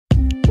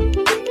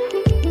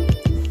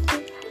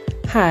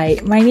Hi,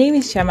 my name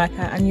is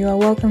Shamaka and you are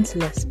welcome to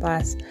Let's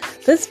Pass.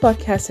 This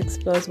podcast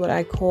explores what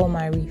I call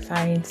my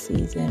refining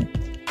season.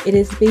 It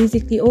is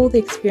basically all the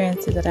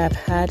experiences that I've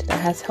had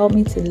that has helped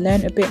me to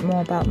learn a bit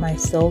more about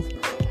myself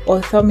or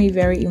taught me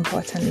very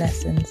important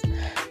lessons.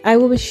 I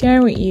will be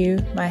sharing with you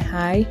my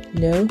high,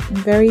 low, and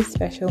very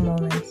special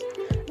moments.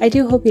 I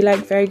do hope you like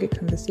very good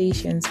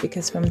conversations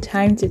because from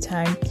time to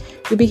time,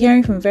 you'll be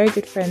hearing from very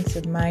good friends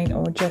of mine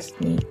or just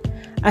me.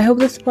 I hope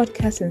this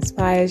podcast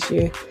inspires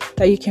you,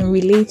 that you can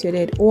relate with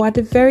it, or at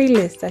the very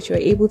least that you're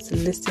able to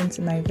listen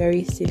to my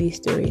very silly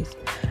stories.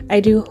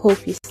 I do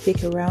hope you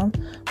stick around,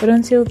 but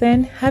until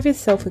then, have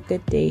yourself a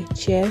good day.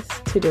 Cheers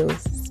to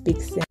those. Speak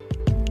soon.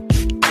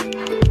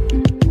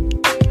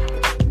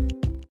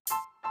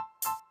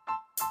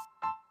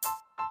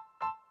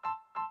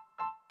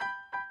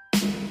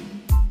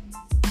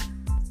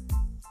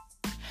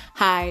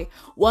 Hi,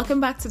 welcome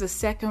back to the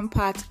second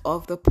part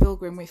of the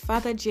Pilgrim with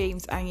Father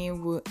James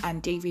Anyaegbu and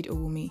David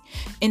Owumi.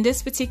 In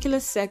this particular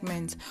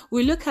segment,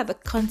 we look at the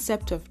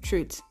concept of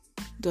truth.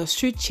 Does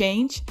truth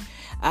change?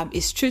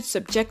 Is truth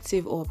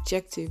subjective or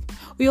objective?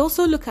 We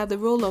also look at the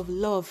role of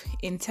love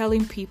in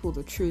telling people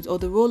the truth, or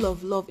the role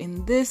of love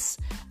in this,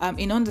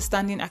 in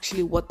understanding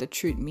actually what the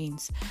truth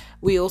means.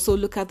 We also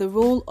look at the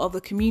role of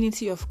the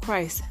community of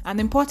Christ and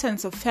the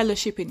importance of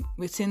fellowship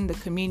within the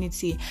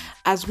community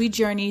as we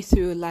journey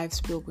through life's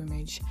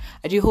pilgrimage.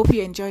 I do hope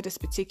you enjoyed this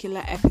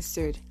particular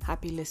episode.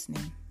 Happy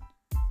listening.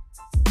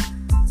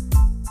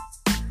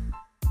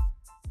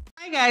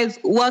 Hi guys,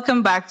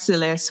 welcome back to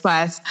Let's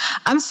Pass.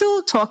 I'm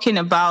still talking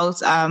about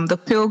the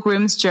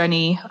pilgrim's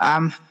journey,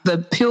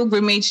 the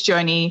pilgrimage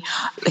journey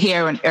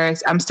here on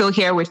earth. I'm still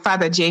here with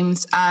Father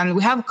James, and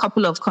we have a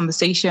couple of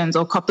conversations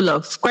or a couple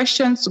of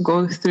questions to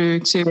go through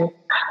too.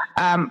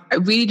 I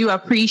really do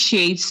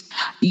appreciate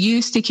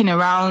you sticking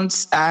around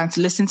to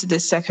listen to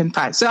this second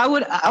part. So I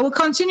would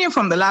continue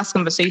from the last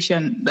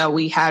conversation that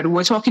we had.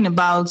 We're talking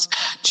about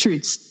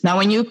truths. Now,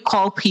 when you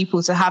call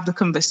people to have the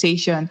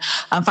conversation,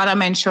 Father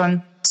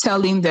mentioned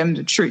telling them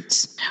the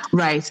truth,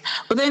 right?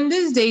 But then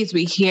these days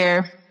we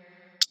hear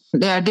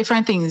there are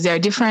different things. There are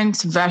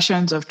different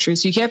versions of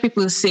truth. You hear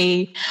people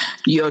say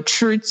your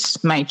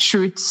truths, my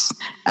truths,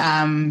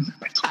 and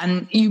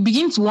you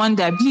begin to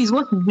wonder, please,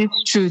 what is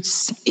this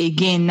truth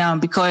again now?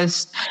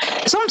 Because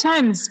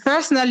sometimes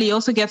personally it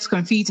also gets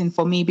confusing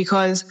for me,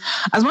 because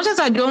as much as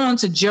I don't want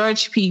to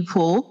judge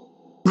people,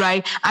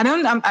 right?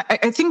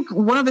 I think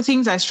one of the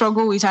things I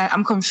struggle with,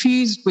 I'm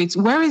confused with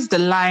where is the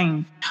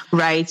line,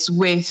 right,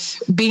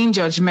 with being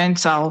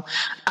judgmental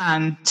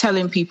and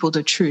telling people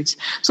the truth.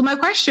 So my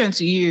question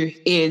to you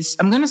is,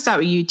 I'm going to start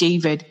with you,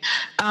 David.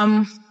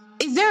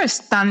 Is there a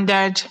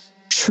standard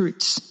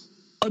truth,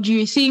 or do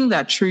you think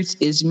that truth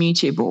is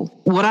mutable?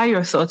 What are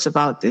your thoughts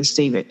about this,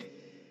 David?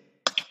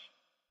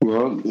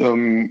 Well,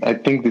 I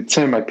think the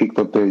term I picked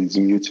up there is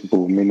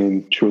immutable,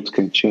 meaning truth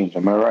can change.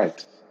 Am I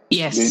right?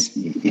 Yes.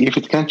 If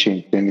it can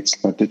change, then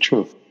it's not the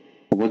truth.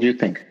 What do you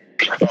think?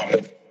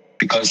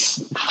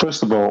 Because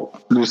first of all,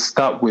 we'll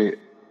start with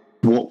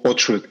what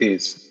truth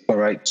is. All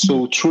right.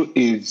 So truth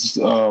is,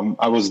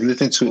 I was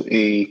listening to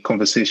a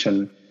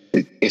conversation,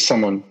 a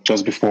sermon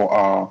just before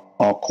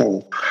our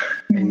call,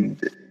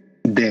 and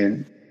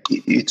then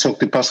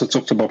the pastor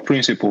talked about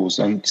principles,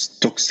 and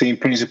saying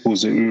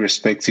principles are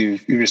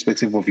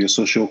irrespective of your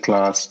social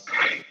class,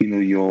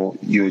 your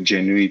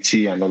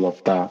genuity and all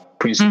of that.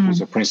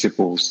 Principles are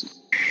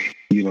principles.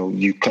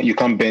 You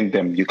can't bend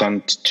them, you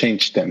can't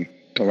change them.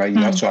 All right, you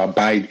have to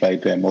abide by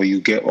them, or you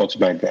get out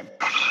by them.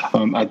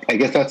 I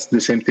guess that's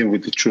the same thing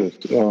with the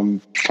truth.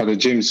 Father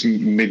James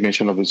made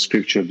mention of the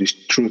scripture: "The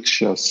truth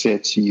shall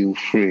set you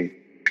free."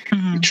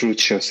 The truth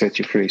shall set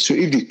you free. So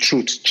if the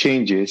truth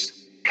changes,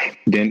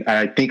 then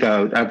I think I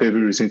would have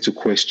every reason to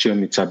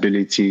question its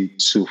ability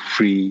to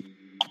free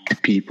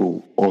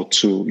people, or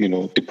to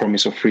the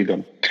promise of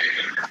freedom.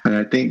 And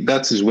I think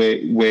that is where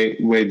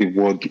the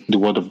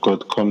word of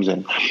God comes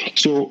in.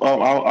 So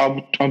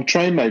I'm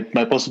trying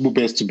my possible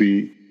best to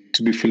be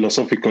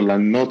philosophical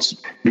and not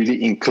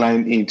really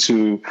inclined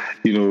into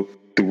the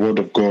word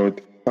of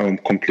God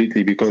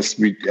completely, because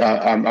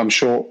I'm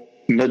sure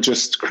not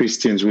just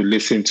Christians will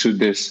listen to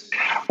this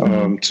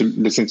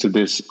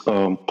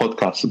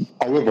podcast.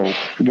 However,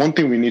 one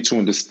thing we need to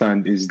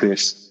understand is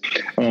this: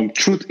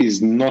 truth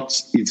is not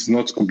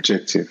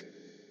objective.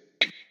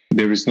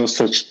 There is no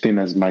such thing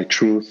as my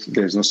truth.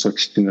 There's no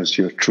such thing as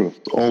your truth.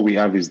 All we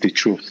have is the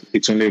truth.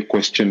 It's only a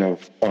question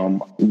of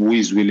who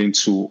is willing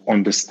to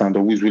understand,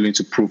 or who is willing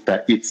to prove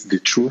that it's the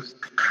truth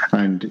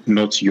and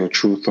not your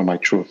truth or my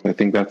truth. I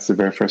think that's the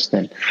very first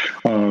thing.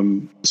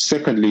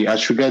 Secondly,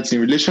 as regards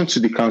in relation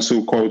to the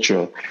cancel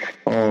culture,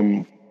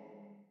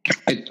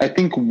 I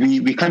think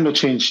we cannot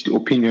change the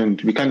opinion.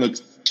 We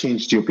cannot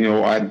change the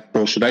opinion,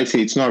 or should I say,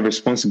 it's not a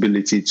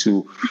responsibility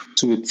to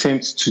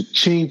attempt to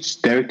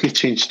directly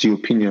change the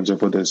opinions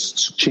of others,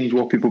 to change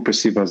what people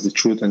perceive as the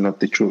truth and not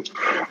the truth.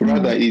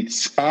 Rather,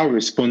 it's our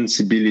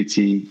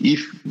responsibility,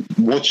 if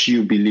what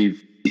you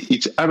believe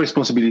it's our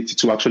responsibility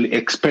to actually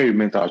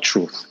experiment our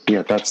truth.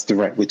 Yeah, that's the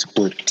right way to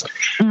put it.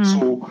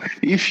 So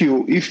if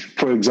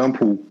for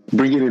example,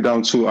 bringing it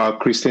down to our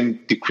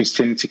the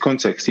Christianity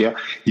context, yeah,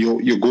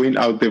 you're going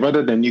out there,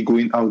 rather than you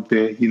going out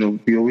there,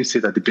 we always say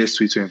that the best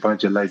way to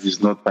evangelize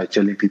is not by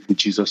telling people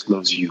Jesus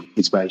loves you,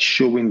 it's by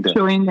showing them.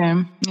 Showing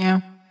them,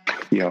 yeah.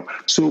 Yeah.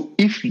 So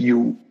if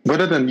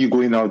rather than you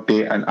going out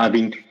there and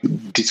having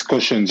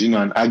discussions,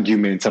 and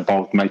arguments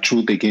about my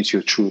truth against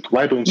your truth,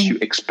 why don't you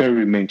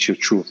experiment your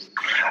truth?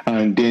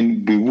 And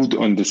then we would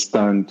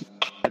understand.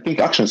 I think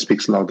action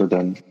speaks louder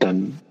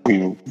than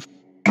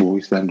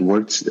voice and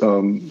words.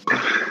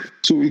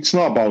 So it's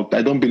not about,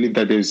 I don't believe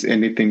that there's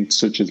anything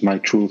such as my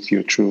truth,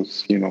 your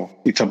truth,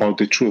 it's about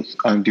the truth.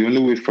 And the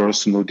only way for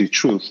us to know the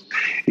truth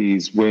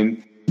is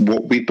when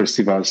what we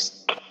perceive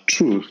as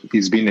truth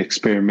is being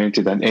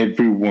experimented, and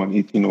everyone,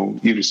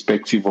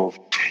 irrespective of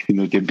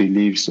their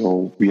beliefs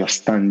or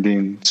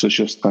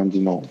social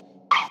standing or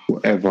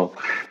whatever,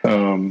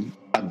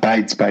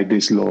 abides by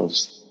these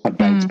laws,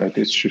 abides by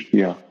this truth.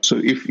 Yeah.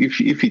 So if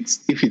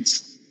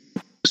it's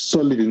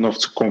solid enough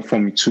to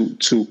conform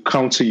to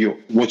counter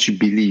what you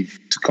believe,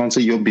 to counter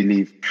your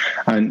belief,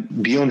 and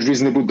beyond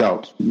reasonable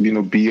doubt,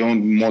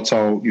 beyond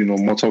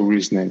mortal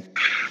reasoning,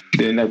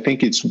 then I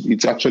think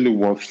it's actually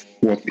worth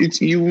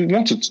it. You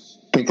want to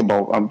think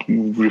about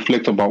and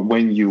reflect about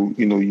when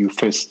you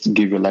first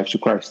gave your life to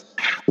Christ.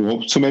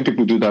 Well, so many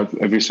people do that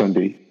every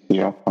Sunday.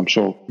 Yeah, I'm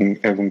sure in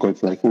heaven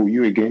God's like, oh,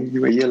 you again?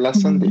 You were here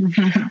last Sunday.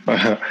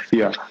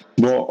 Yeah,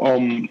 but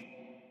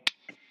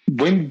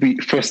when we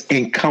first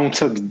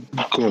encountered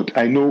God,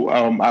 I know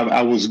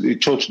I was a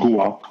church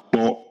goer,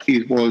 but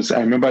I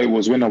remember it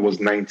was when I was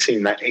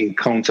 19, I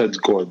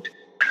encountered God.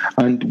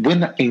 And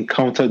when I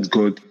encountered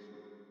God,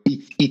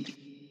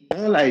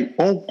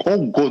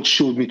 all God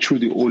showed me through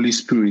the Holy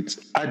Spirit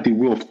had the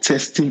way of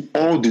testing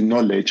all the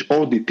knowledge,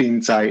 all the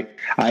things I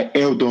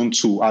held on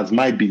to as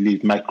my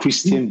belief, my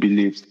Christian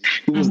beliefs.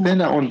 It was then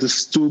I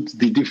understood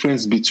the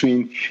difference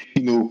between,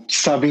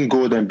 serving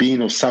God and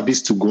being of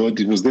service to God.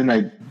 It was then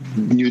I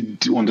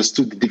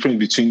understood the difference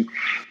between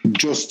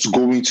just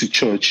going to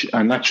church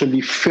and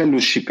actually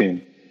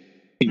fellowshipping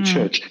in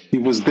church.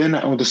 It was then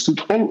I understood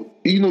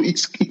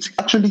it's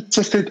actually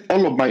tested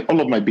all of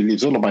my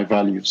beliefs, all of my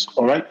values.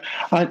 All right.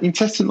 And in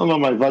testing all of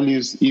my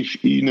values, if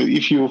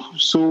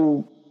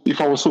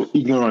I was so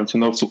ignorant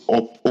enough to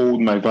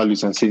uphold my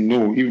values and say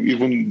no,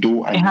 even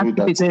though I know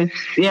that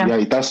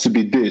it has to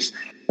be this,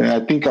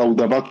 I think I would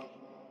have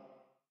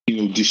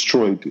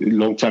destroyed a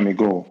long time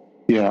ago.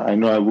 Yeah, I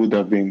know I would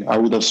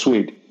have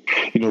swayed.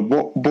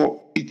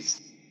 But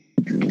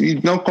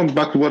it now comes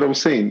back to what I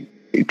was saying.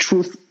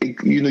 Truth,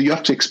 you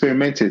have to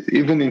experiment it.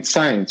 Even in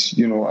science,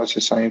 as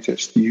a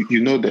scientist, you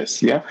know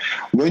this, yeah.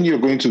 When you're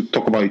going to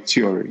talk about a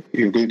theory,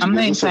 you're going to. I'm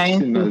not in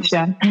science.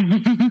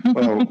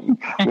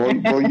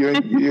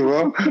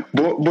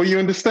 But you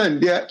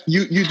understand, yeah.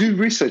 You do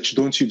research,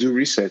 don't you? Do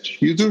research.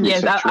 You do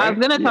research. Yes, I was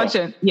going to touch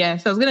it.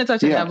 Yes, I was going to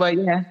touch on that, but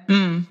yeah.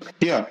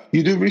 Yeah,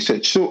 you do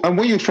research. So, and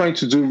when you're trying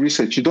to do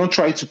research, you don't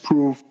try to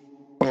prove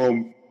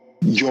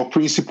your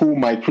principle,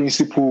 my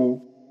principle.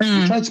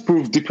 You try to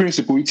prove the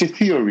principle. It's a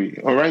theory,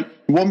 all right?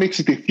 What makes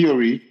it a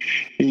theory?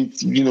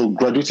 It's,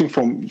 graduating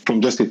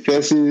from just a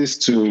thesis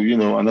to,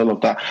 and all of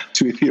that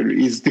to a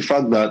theory is the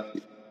fact that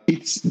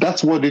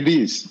that's what it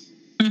is.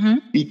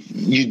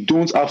 You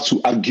don't have to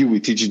argue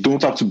with it. You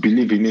don't have to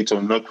believe in it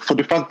or not. For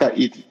the fact that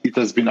it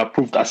has been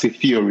approved as a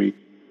theory,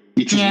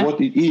 it is what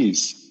it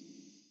is.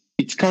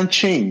 It can't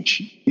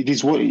change. It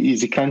is what it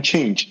is. It can't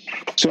change.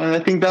 So, and I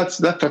think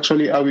that's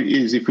actually how it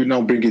is. If we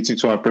now bring it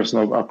into our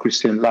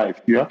Christian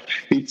life, yeah,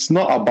 it's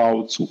not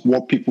about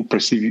what people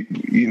perceive,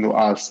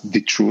 as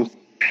the truth,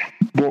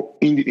 but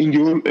in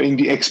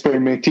the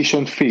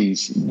experimentation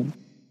phase,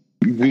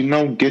 we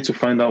now get to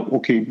find out.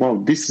 Okay, well,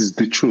 this is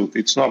the truth.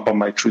 It's not about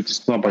my truth.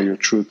 It's not about your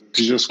truth.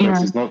 Jesus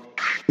Christ is not.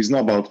 It's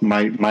not about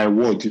my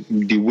word.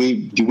 The way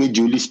the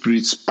Holy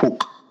Spirit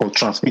spoke. Or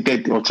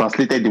translated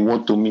the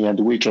word to me, and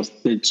the way it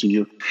translated to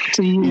you.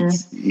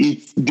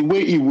 It's the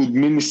way it would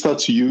minister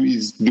to you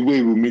is the way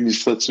it will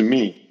minister to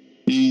me.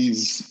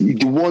 Is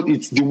the word?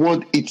 It's the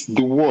word. It's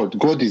the word.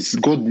 God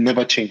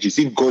never changes.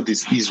 If God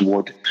is His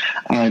word,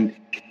 and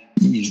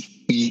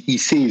He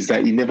says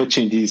that He never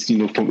changes.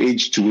 From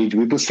age to age,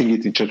 we will sing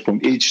it in church. From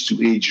age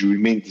to age, you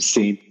remain the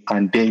same,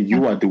 and then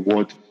you are the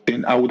word.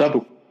 Then I would have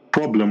a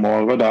problem,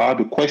 or rather I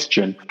have a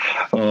question.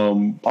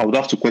 I would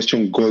have to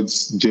question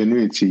God's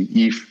genuinity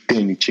if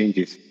then it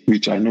changes,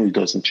 which I know it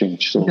doesn't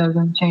change. So it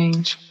doesn't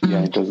change.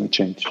 Yeah, it doesn't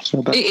change.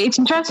 So it's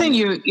interesting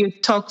you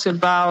talked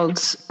about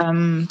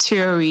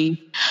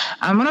theory.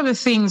 And one of the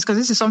things, because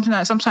this is something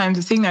that sometimes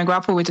the thing I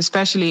grapple with,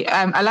 especially,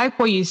 I like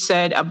what you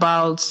said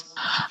about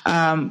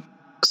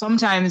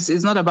sometimes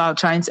it's not about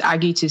trying to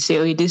argue to say,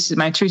 oh, this is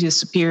my truth is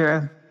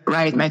superior.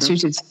 Right, my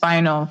truth is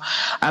final.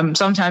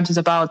 Sometimes it's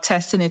about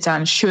testing it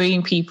and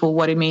showing people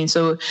what it means.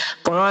 So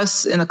for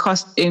us, in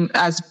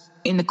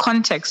the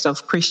context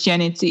of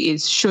Christianity,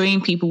 is showing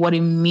people what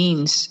it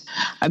means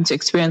to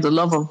experience the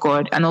love of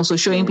God, and also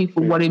showing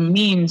people what it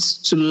means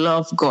to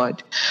love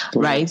God,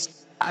 right?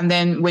 And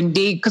then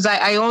because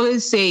I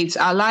always say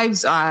our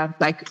lives are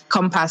like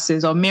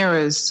compasses or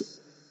mirrors.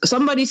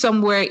 Somebody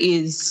somewhere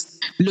is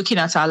looking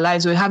at our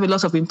lives. We have a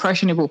lot of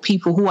impressionable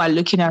people who are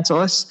looking at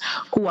us,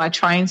 who are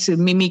trying to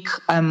mimic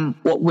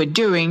what we're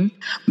doing,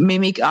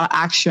 mimic our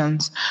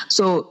actions.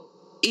 So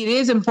it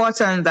is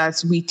important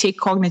that we take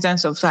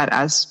cognizance of that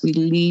as we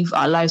live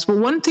our lives. But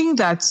one thing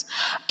that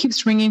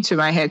keeps ringing to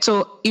my head,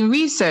 so in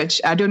research,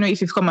 I don't know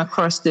if you've come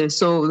across this,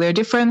 so there are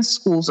different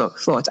schools of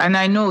thought. And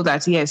I know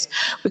that, yes,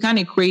 we can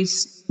equate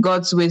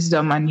God's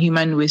wisdom and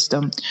human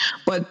wisdom.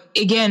 But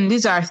again,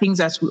 these are things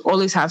that we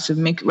always have to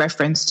make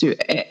reference to.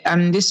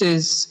 And this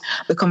is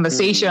the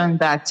conversation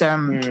that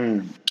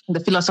the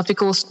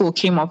philosophical school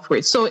came up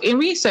with. So in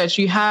research,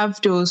 you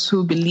have those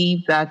who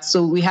believe that,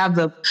 so we have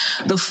the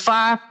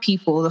far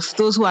people,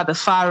 those who are the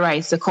far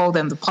right, they call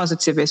them the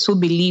positivists, who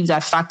believe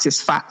that fact is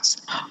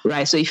fact,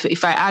 right? So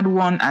if I add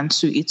 1 and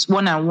 2, it's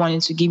 1 and 1,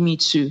 it will give me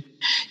 2.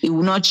 It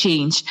will not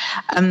change.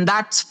 And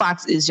that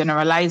fact is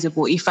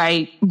generalizable. If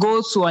I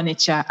go to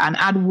Onitsha and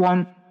add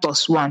 1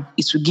 plus 1,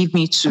 it will give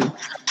me 2,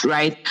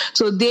 right?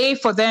 So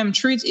for them,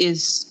 truth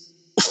is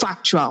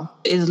factual,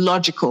 is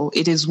logical.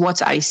 It is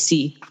what I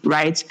see,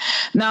 right?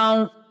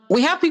 Now,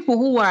 we have people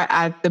who are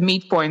at the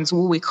midpoints,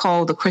 who we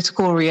call the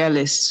critical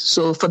realists.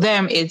 So for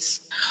them,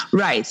 it's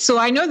right. So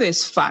I know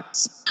there's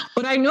facts,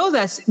 but I know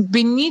that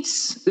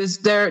beneath this,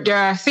 there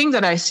are things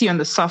that I see on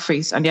the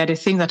surface, and there are the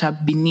things that are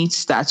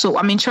beneath that. So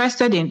I'm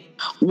interested in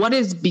what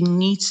is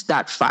beneath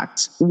that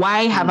fact.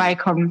 Why have I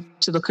come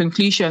to the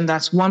conclusion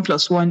that 1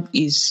 plus 1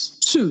 is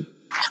 2,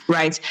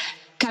 right?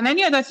 Can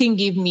any other thing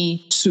give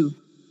me 2?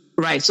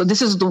 Right. So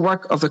this is the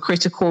work of a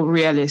critical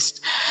realist.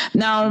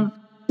 Now,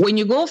 when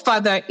you go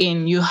further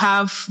in, you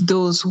have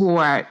those who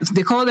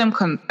they call them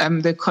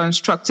the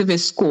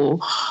constructivist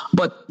school,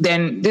 but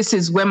then this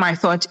is where my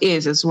thought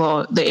is as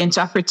well, the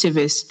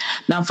interpretivist.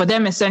 Now, for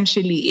them,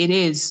 essentially, it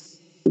is,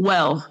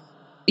 well,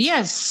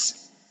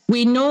 yes,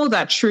 we know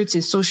that truth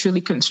is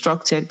socially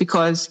constructed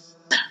because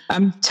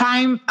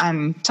time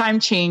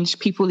change,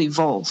 people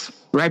evolve,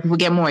 right? People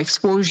get more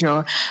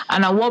exposure.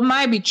 And what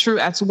might be true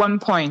at one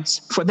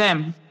point for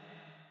them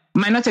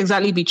might not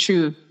exactly be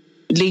true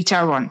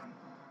later on,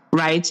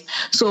 right?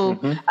 So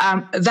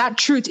that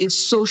truth is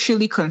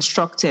socially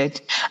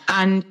constructed,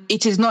 and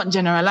it is not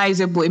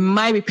generalizable. It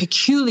might be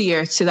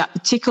peculiar to that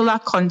particular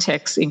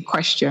context in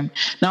question.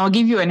 Now, I'll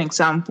give you an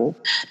example.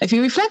 If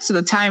you reflect to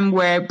the time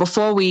where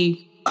before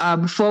we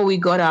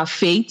got our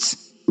faith,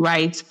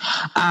 right,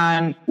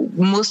 and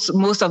most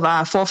of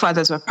our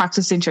forefathers were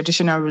practicing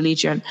traditional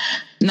religion.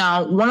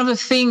 Now, one of the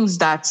things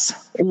that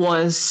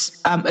was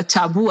a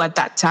taboo at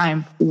that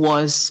time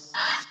was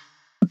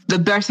the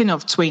birthing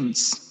of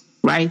twins,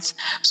 right?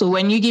 So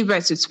when you give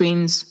birth to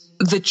twins,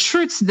 the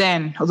truth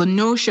then, or the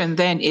notion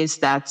then, is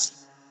that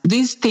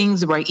these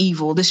things were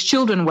evil. These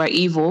children were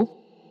evil,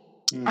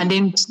 and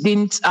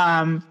didn't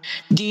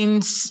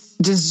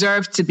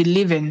deserve to be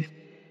living.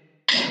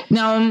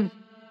 Now,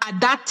 at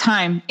that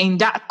time, in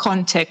that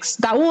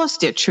context, that was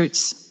their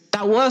truth.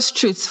 That was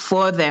truth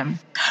for them,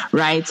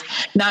 right?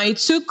 Now, it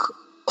took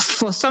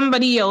for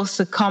somebody else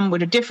to come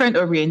with a different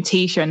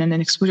orientation and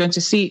an exposure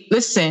to see,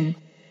 listen,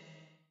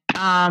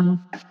 how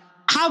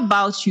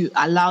about you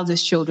allow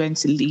these children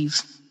to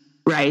live,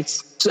 right?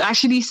 To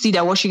actually see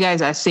that what you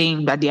guys are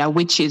saying, that they are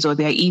witches or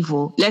they're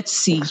evil. Let's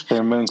see.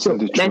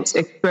 Let's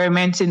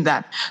experiment in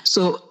that.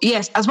 So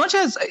yes, as much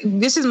as,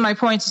 this is my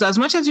point, so as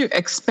much as you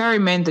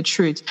experiment the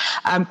truth,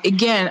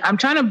 again, I'm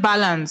trying to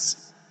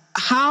balance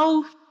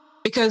how,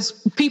 because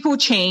people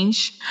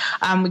change,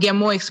 we get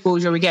more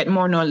exposure, we get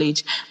more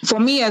knowledge. For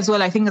me as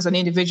well, I think as an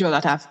individual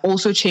that I've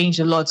also changed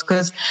a lot,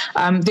 because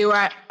there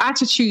were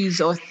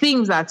attitudes or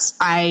things that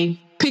I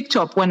picked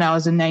up when I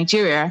was in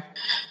Nigeria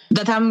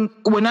that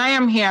when I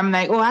am here, I'm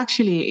like, oh,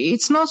 actually,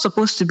 it's not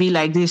supposed to be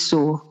like this,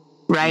 so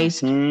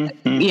right?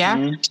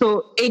 Yeah.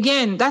 So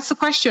again, that's the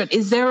question.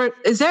 Is there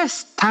a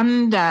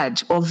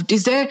standard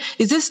is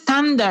this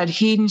standard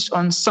hinged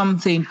on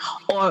something,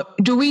 or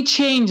do we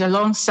change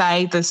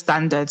alongside the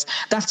standards?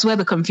 That's where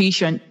the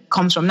confusion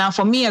comes from. Now,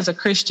 for me as a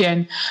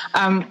Christian,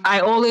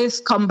 I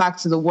always come back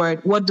to the word.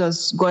 What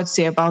does God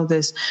say about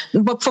this?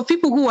 But for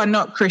people who are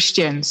not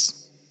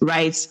Christians,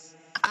 right?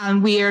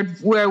 And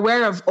we're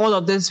aware of all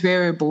of these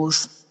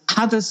variables.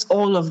 How does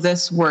all of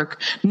this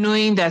work?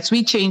 Knowing that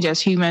we change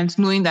as humans,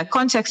 knowing that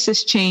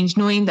contexts change,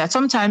 knowing that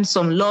sometimes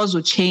some laws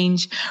will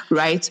change,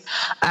 right?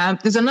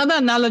 There's another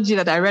analogy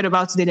that I read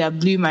about today that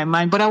blew my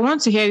mind, but I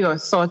want to hear your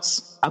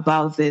thoughts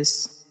about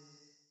this.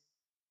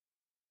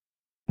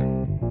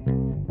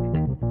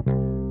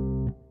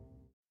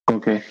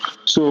 Okay.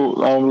 So,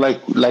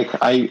 like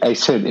I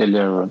said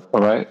earlier on,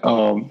 all right,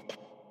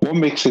 what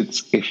makes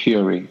it a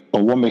theory,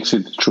 or what makes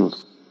it the truth?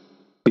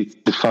 It's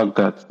the fact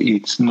that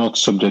it's not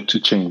subject to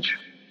change.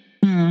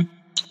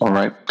 All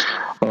right.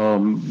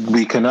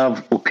 We can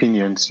have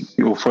opinions.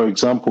 For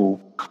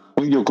example,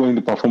 when you're going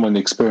to perform an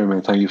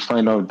experiment and you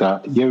find out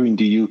that here in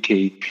the UK,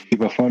 you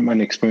perform an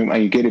experiment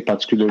and you get a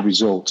particular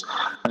result,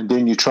 and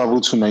then you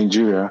travel to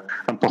Nigeria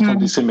and perform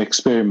the same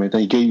experiment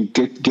and you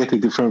get a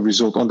different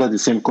result under the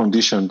same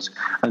conditions,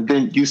 and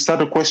then you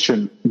start a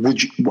question: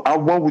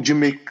 what would you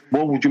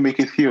make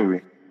a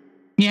theory?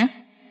 Yeah.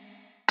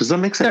 Does that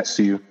make sense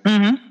to you?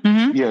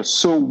 Yeah.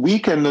 So we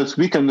cannot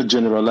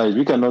generalize.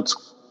 We cannot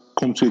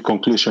come to a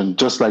conclusion,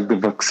 just like the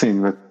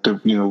vaccine.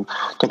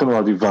 Talking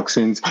about the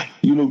vaccines,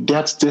 they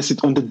had to test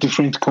it under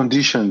different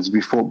conditions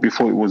before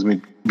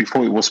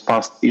it was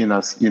passed in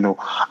as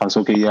as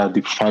okay, yeah,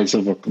 the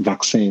Pfizer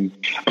vaccine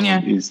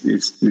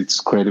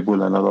is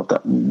credible and all of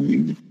that.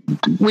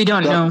 We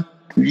don't know.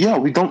 Yeah,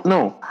 we don't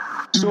know.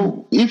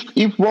 So if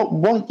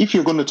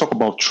you're going to talk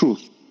about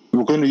truth,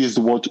 we're going to use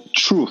the word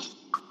truth.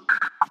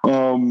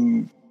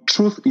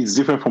 Truth is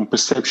different from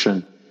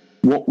perception.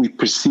 What we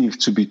perceive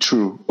to be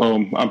true,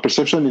 and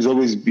perception is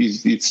always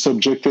it's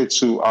subjected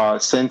to our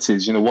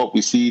senses. What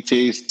we see,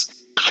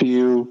 taste,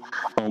 feel,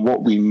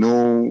 what we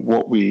know,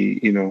 what we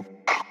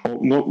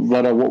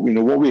what we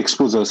know, what we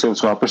expose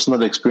ourselves to, our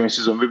personal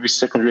experiences or maybe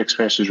secondary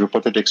experiences,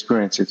 reported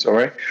experiences. All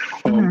right,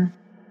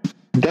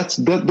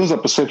 those are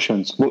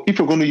perceptions. Well, if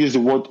you're going to use the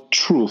word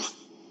truth,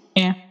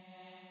 there's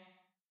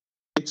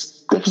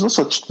no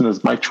such thing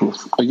as my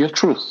truth or your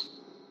truth.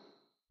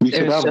 We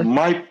could have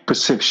my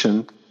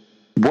perception,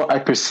 what I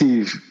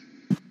perceive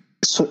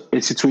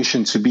a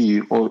situation to be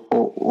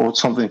or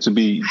something to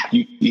be.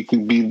 It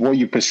could be what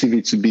you perceive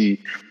it to be.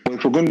 But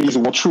if we're going to use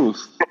the word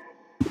truth,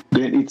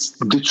 then it's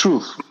the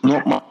truth,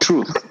 not my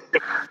truth.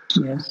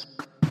 Yes.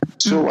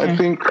 So I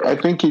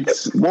think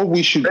it's what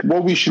we should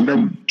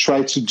then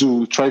try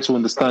to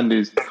understand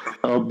is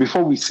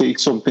before we say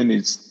something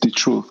is the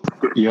truth,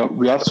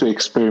 we have to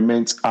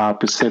experiment our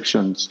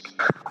perceptions.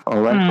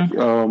 All right.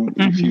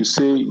 If you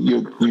say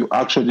you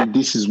actually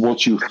this is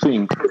what you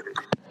think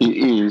it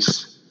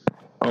is,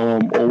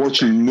 or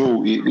what you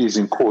know it is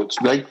in quotes,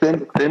 like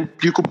then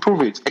you could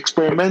prove it,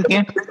 experiment,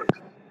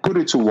 put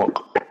it to work.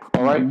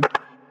 All right.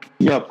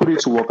 Yeah, put it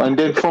to work, and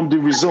then from the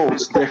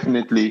results,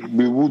 definitely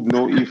we would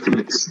know if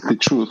it's the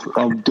truth.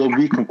 Then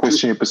we can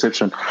question your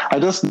perception. I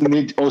just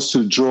need us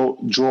to draw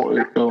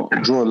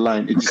a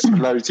line, a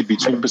similarity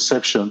between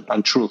perception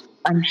and truth.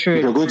 I'm sure.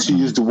 If you're going to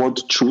use the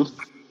word truth,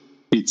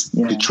 it's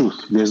the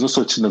truth. There's no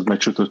such thing as my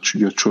truth or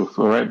your truth.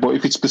 All right, but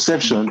if it's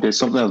perception, there's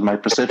something as my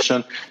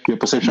perception, your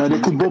perception, and they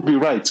could both be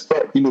right.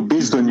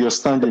 Based on your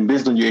standing,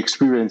 based on your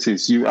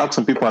experiences. You ask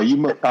some people,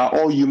 are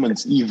all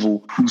humans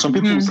evil? Some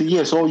people will say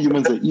yes, all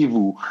humans are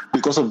evil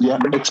because of their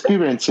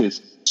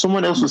experiences.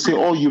 Someone else will say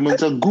all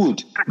humans are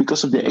good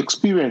because of their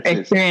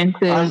experiences.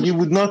 And you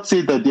would not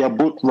say that they are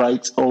both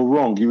right or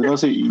wrong. You would not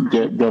say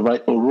they're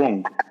right or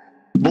wrong.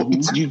 But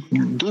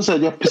those are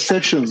their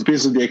perceptions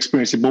based on their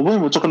experiences. But when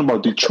we're talking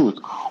about the truth,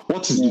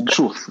 what is the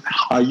truth?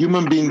 Are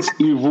human beings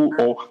evil,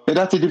 or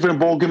that's a different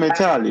ballgame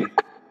entirely?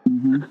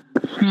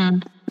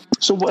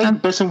 So when the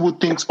person who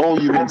thinks all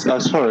humans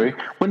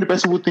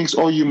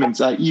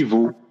are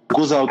evil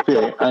goes out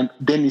there and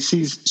then he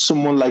sees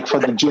someone like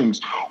Father James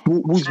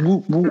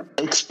who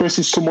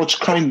expresses so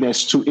much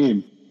kindness to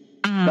him,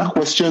 that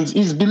questions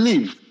his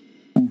belief.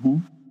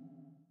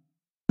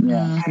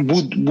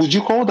 Would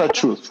you call that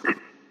truth?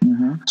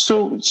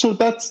 So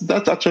that's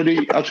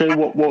actually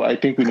what I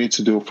think we need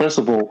to do. First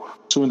of all,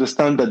 to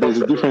understand that there's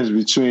a difference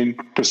between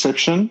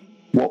perception,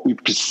 what we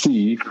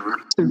perceive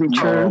to be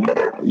true,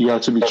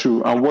 to be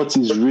true, and what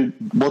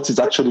is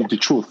actually the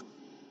truth.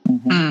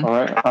 All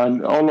right,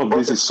 and all of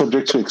this is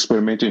subject to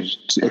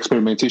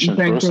experimentation.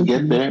 For us to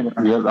get there,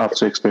 we have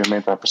to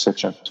experiment our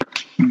perception.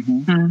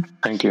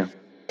 Thank you.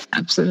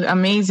 Absolutely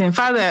amazing,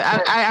 Father.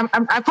 I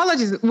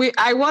apologize.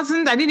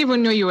 I didn't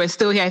even know you were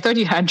still here. I thought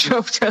you had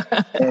dropped.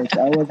 Yes,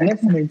 I was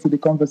listening to the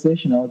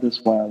conversation all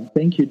this while.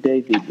 Thank you,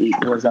 David.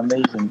 It was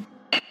amazing.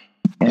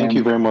 Thank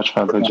you very much,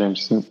 Father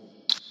James.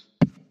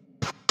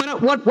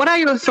 What are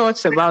your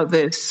thoughts about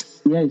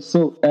this? Yeah,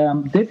 so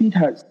David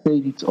has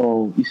said it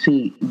all. You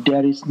see,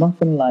 there is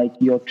nothing like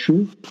your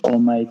truth or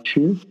my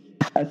truth.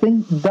 I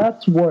think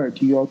that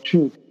word, your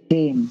truth,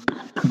 came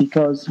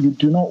because you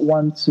do not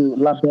want to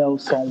label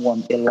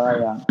someone a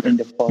liar in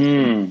the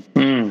first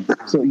place.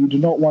 So you do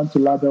not want to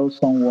label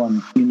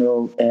someone,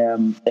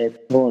 a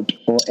fraud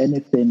or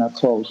anything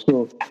at all.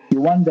 So you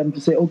want them to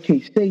say,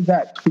 okay, say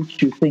that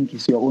which you think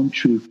is your own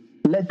truth.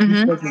 Let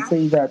this person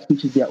say that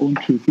which is their own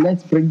truth.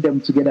 Let's bring them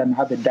together and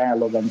have a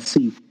dialogue and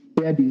see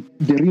where the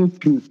real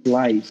truth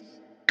lies.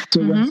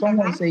 So when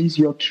someone says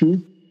your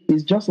truth,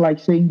 it's just like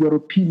saying your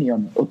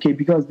opinion, okay?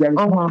 Because there is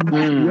your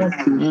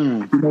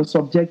truth,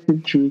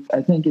 subjective truth.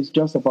 I think it's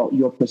just about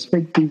your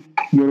perspective,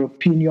 your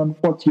opinion,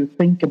 what you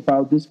think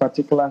about this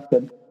particular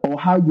thing, or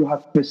how you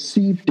have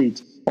perceived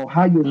it, or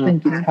how you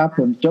think it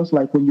happened. Just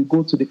like when you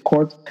go to the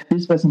court,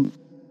 this person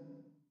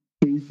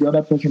case, the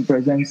other person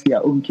presents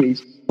their own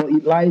case, but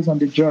it lies on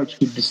the judge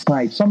to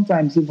decide.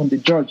 Sometimes even the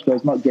judge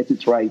does not get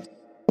it right,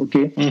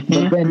 okay?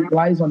 But then it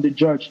lies on the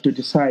judge to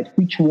decide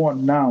which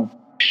one now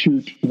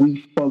should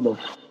we follow,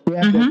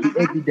 where the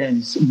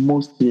evidence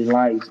mostly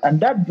lies.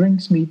 And that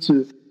brings me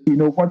to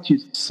what you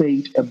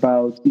said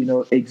about,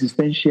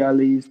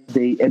 existentialists,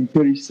 the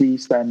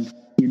empiricists, and,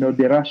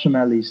 the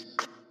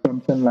rationalists,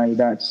 something like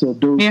that. So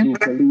those who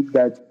believe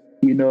that,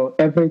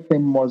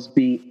 everything must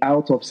be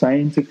out of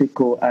scientific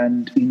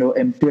and,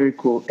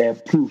 empirical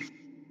proof.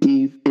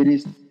 If it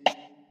is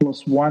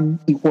plus 1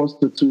 equals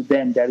to 2,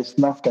 then there is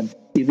nothing.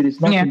 If it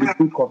is not in the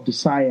book of the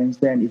science,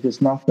 then it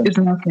is nothing. It's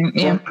nothing.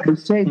 Yeah. But I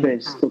say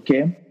this,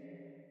 okay?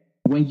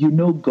 When you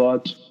know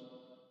God,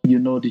 you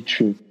know the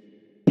truth.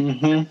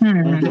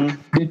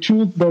 The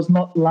truth does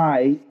not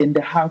lie in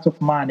the heart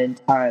of man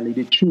entirely.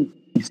 The truth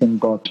is in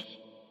God.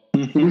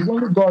 It is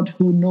only God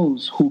who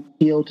knows who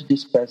killed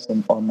this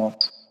person or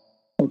not.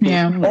 Okay.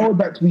 All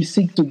that we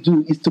seek to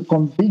do is to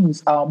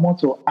convince our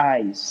mortal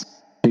eyes,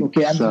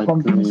 okay, and to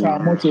convince our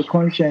mortal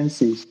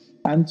consciences,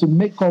 and to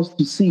make us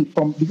to see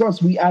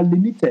because we are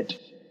limited.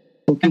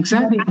 Okay,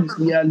 exactly.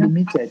 We are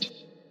limited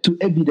to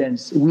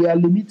evidence. We are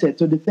limited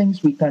to the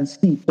things we can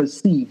see,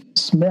 perceive,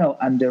 smell,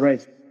 and the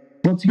rest.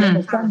 But you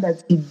understand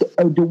that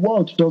the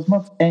world does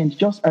not end,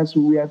 just as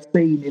we were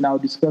saying in our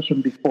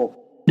discussion before.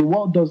 The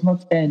world does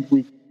not end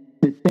with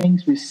the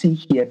things we see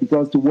here,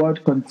 because the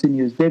world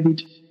continues.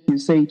 David, you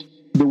said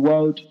the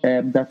world,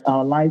 that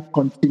our life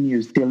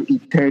continues till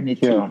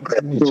eternity.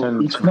 So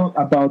it's not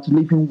about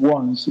living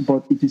once,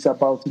 but it is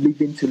about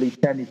living till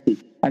eternity.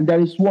 And there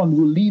is one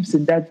who lives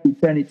in that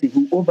eternity,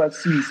 who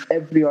oversees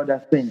every other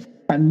thing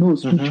and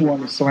knows which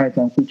one is right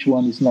and which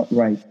one is not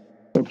right.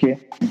 Okay.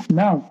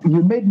 Now,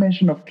 you made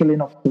mention of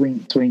killing of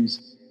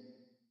twins.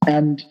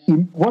 And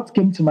what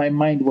came to my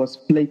mind was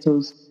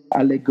Plato's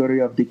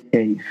allegory of the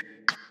cave.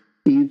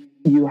 If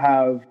you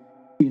have,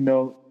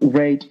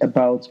 read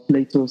about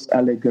Plato's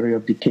allegory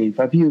of the cave,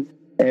 have you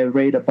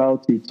read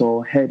about it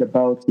or heard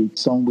about it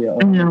somewhere?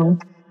 No.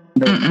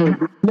 So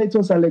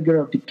Plato's allegory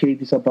of the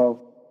cave is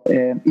about,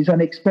 it's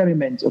an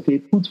experiment. Okay,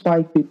 put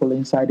 5 people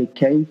inside a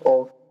cave,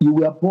 or you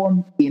were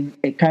born in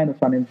a kind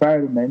of an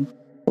environment.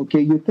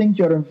 Okay, you think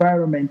your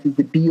environment is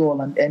the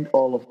be-all and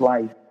end-all of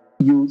life.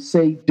 You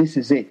say, this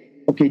is it.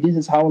 Okay, this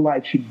is how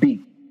life should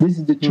be. This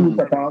is the truth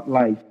about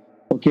life.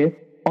 Okay,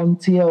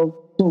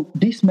 so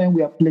these men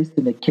were placed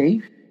in a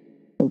cave.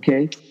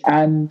 Okay,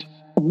 and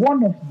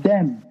one of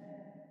them,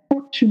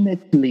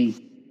 fortunately,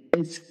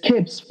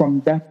 escapes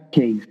from that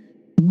cave,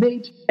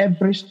 made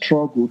every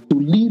struggle to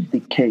leave the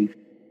cave.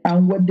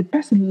 And when the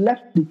person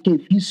left the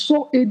cave, he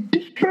saw a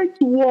different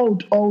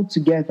world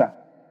altogether.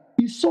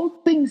 He saw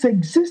things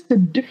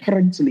existing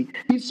differently.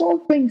 He saw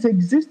things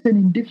existing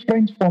in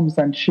different forms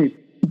and shapes.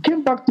 He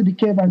came back to the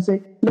cave and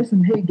said,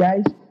 listen, hey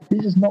guys,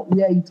 this is not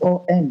where it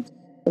all ends.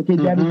 Okay,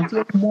 there is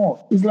still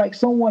more. It's like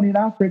someone in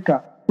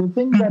Africa who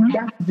thinks that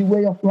that's the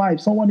way of life.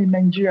 Someone in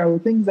Nigeria who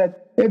thinks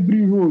that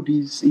every road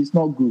is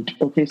not good.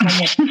 Okay,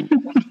 someone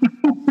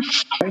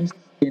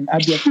in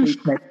Abia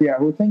State, Nigeria,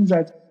 who thinks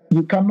that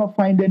you cannot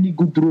find any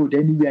good road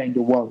anywhere in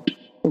the world.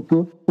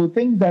 Okay, who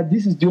thinks that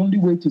this is the only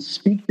way to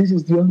speak, this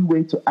is the only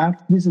way to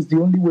act, this is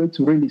the only way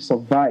to really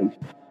survive.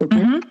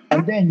 Okay,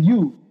 and then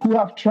you who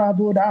have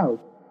traveled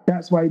out,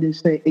 that's why they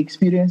say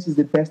experience is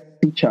the best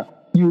teacher.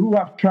 You who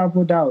have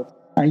traveled out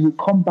and you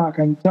come back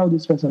and you tell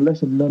this person,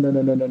 listen, no,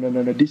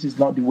 this is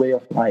not the way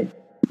of life.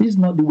 This is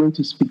not the way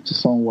to speak to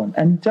someone.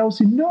 And he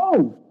tells you,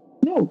 no,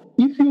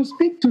 if you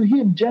speak to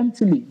him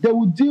gently, they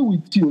will deal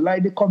with you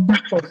like the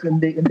conductors in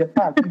the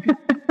park. If you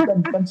speak to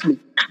them gently,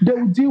 they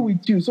will deal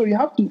with you. So you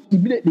have to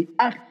immediately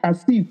act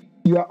as if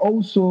you are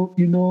also,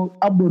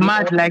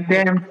 mad like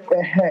them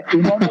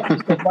in order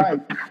to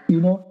survive.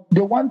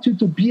 They want you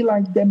to be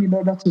like them in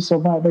order to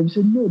survive. And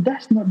you say, no,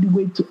 that's not the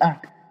way to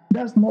act.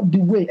 That's not the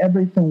way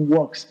everything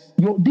works.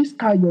 This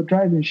car you're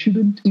driving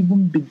shouldn't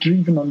even be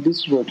driven on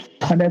this road.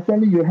 And they're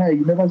telling you, hey,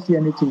 you never see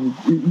anything.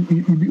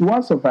 You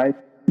want to survive.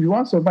 If you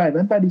want to survive,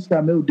 enter this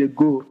car, they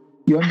go.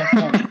 You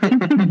understand?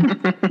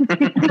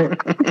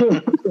 so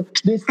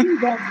they see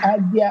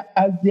that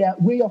as their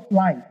way of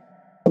life.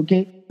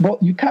 Okay?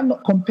 But you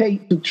cannot compare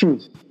it to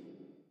truth.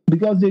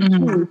 Because the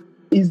truth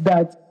is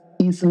that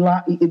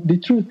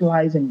the truth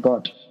lies in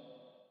God.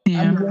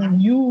 Yeah. And when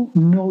you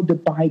know the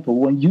Bible,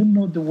 when you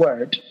know the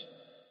word,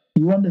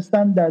 you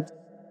understand that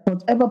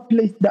whatever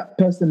placed that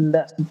person in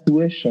that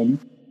situation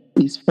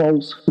is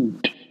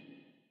falsehood.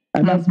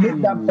 And has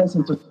made that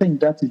person to think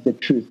that is the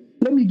truth.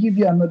 Let me give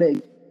you another.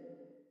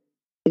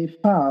 A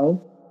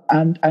fowl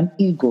and an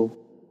eagle.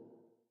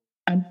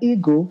 An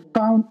eagle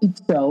found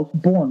itself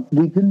born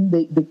within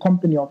the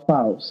company of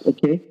fowls,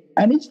 okay?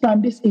 And each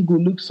time this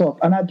eagle looks up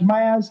and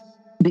admires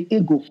the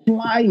eagle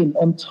flying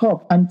on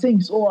top and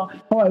thinks, oh,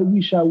 how I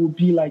wish I would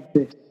be like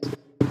this.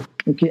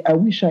 Okay, I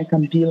wish I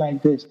can be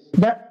like this.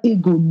 That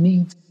eagle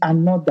needs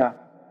another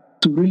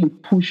to really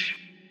push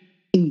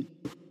it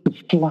to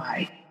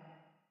fly,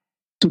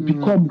 to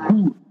become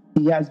who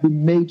he has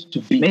been made to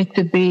be. Made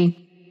to be.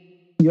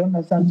 You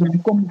understand? To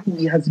become who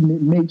he has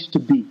been made to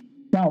be.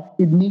 Now,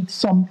 it needs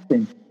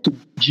something to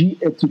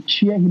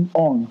cheer him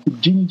on, to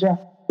ginger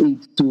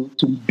it to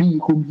be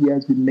whom he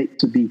has been made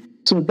to be.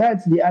 So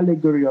that's the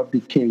allegory of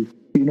the cave.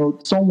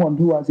 Someone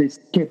who has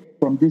escaped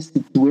from this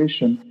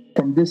situation,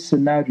 from this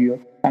scenario,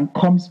 and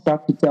comes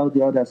back to tell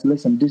the others,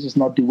 listen, this is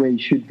not the way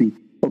it should be.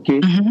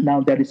 Okay,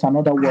 now there is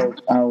another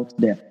world out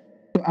there.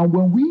 So, and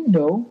when we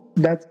know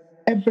that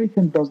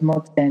everything does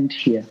not end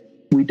here,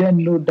 we then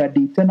know that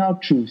the eternal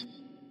truth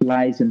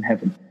lies in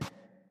heaven.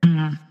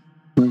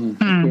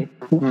 Okay?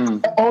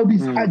 All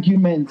these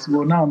arguments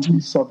will now be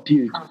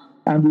subdued,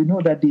 and we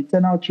know that the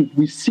eternal truth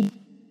we see,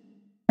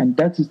 and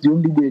that is the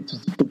only way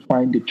to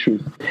find the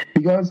truth.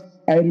 Because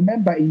I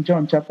remember in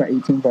John chapter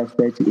 18, verse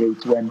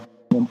 38,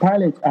 when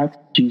Pilate asked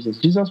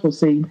Jesus was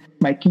saying,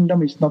 my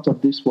kingdom is not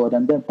of this world.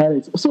 And then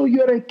Pilate said, so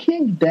you're a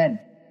king then.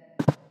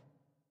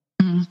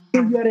 So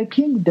you're a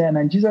king then.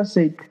 And Jesus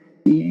said,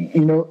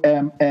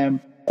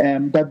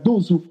 that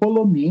those who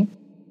follow me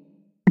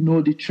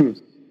know the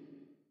truth.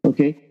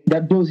 Okay?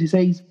 That those, he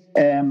says,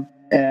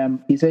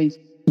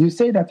 you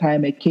say that I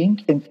am a king.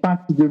 In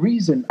fact, the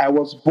reason I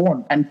was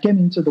born and came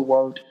into the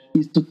world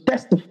is to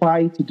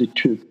testify to the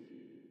truth.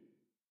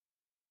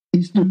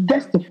 Is to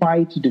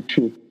testify to the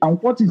truth.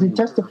 And what is it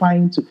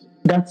testifying to?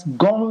 That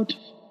God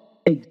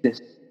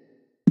exists.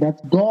 That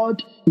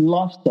God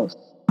loves us.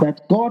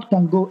 That God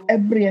can go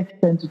every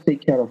extent to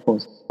take care of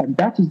us. And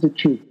that is the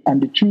truth.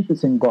 And the truth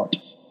is in God.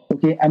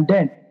 Okay? And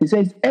then he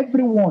says,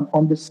 everyone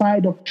on the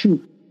side of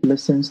truth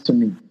listens to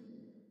me.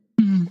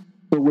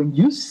 So when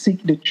you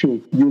seek the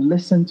truth, you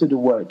listen to the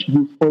word,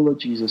 you follow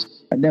Jesus.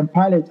 And then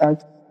Pilate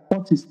asked,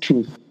 what is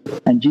truth?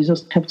 And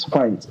Jesus kept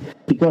quiet.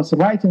 Because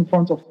right in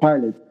front of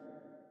Pilate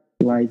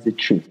lies the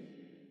truth.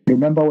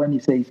 Remember when he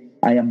says,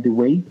 I am the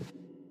way,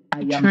 I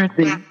am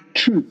the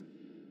truth.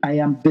 I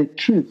am the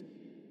truth.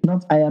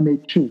 Not I am a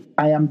truth.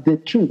 I am the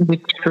truth. The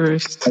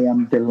truth. I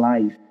am the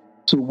life.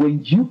 So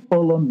when you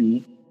follow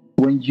me,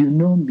 when you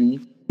know me,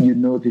 you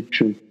know the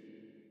truth.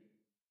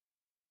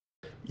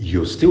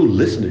 You're still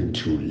listening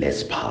to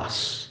Let's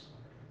Pass.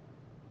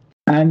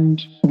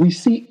 And we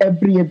see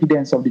every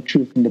evidence of the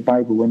truth in the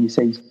Bible when he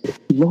says,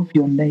 love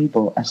your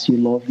neighbor as you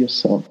love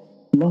yourself.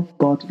 Love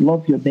God,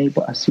 love your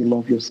neighbor as you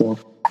love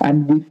yourself.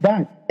 And with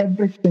that,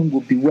 everything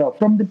will be well.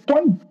 From the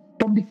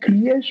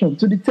creation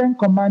to the 10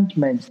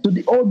 Commandments,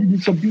 to all the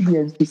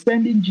disobedience, to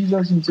sending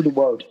Jesus into the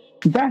world.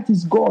 That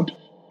is God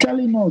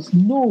telling us,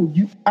 no,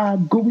 you are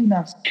going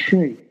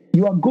astray.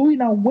 You are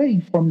going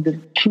away from the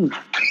truth.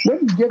 When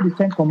he gave the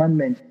 10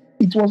 Commandments,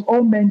 it was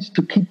all meant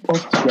to keep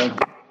us together,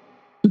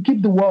 to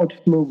keep the world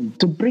flowing,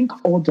 to bring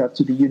order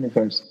to the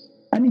universe.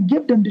 And he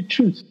gave them the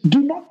truth.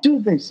 Do not do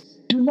this.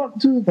 Do not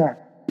do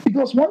that.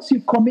 Because once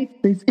you commit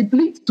this, it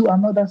leads to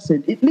another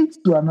sin. It leads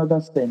to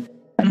another sin.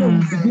 And then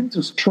we begin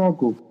to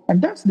struggle.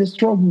 And that's the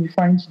struggle we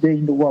find today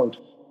in the world.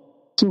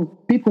 So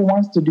people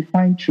want to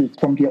define truth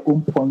from their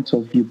own point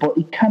of view, but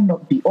it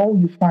cannot be. All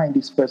you find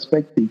is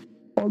perspective.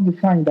 All you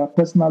find are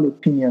personal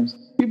opinions.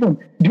 Even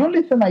the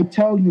only thing I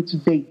tell you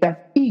today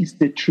that is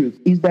the truth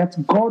is that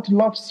God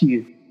loves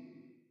you.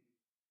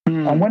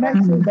 And when I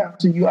say that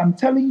to you, I'm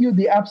telling you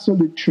the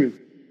absolute truth.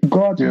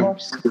 God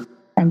loves you.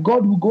 And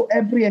God will go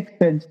every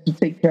extent to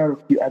take care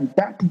of you. And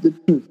that is the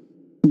truth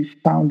we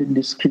found in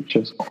the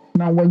scriptures.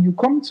 Now, when you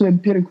come to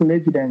empirical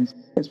evidence,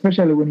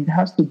 especially when it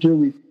has to do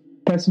with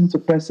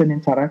person-to-person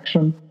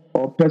interaction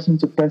or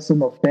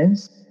person-to-person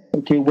offense,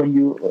 okay, when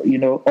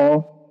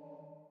or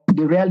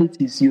the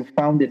realities you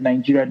found in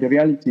Nigeria, the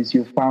realities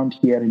you found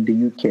here in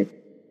the UK,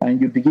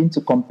 and you begin to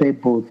compare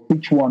both,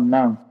 which one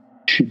now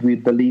should we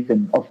believe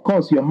in? Of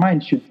course, your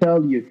mind should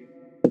tell you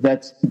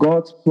that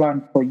God's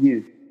plan for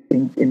you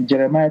in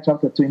Jeremiah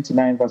chapter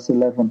 29, verse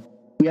 11,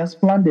 he has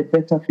planned a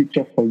better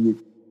future for you.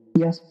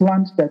 He has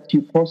planned that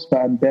you prosper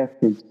and bear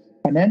fruit.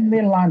 And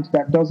any land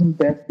that doesn't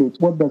bear fruit,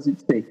 what does it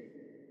say?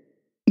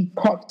 It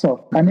cuts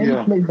off. And any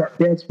place that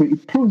bears fruit,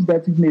 it proves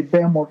that it may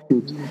bear more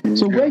fruit.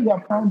 So where you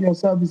have found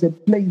yourself is a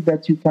place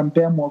that you can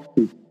bear more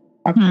fruit.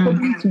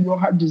 According to your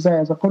heart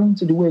desires, according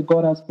to the way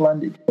God has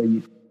planned it for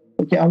you.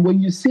 Okay, and when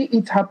you see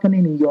it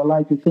happening in your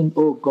life, you think,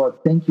 oh God,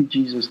 thank you,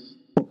 Jesus,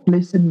 for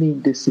placing me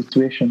in this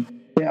situation.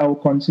 I will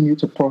continue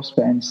to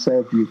prosper and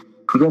serve you.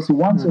 Because he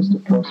wants us to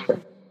prosper.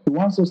 He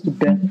wants us to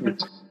bear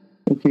fruit.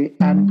 Okay,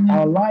 and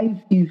our life,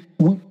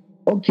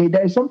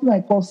 there is something I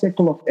call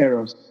circle of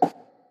errors.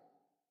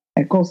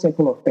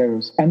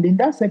 And in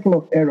that circle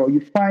of error,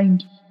 you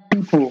find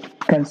people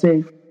can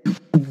say,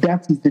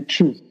 that is the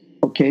truth.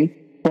 Okay,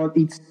 but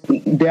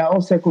they are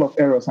all circle of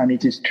errors and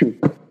it is true.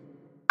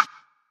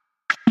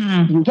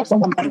 You just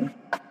want to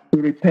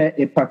repair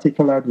a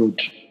particular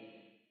road.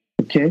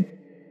 Okay?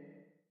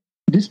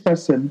 This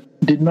person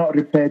did not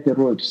repair the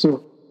road,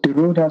 so the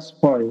road has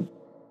spoiled.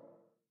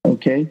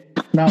 Okay?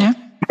 Now,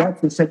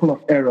 that's the circle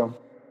of error.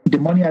 The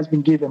money has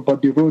been given,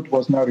 but the road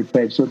was not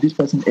repaired. So this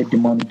person ate the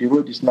money. The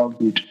road is not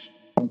good.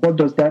 And what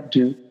does that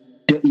do?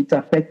 It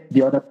affects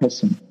the other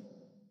person.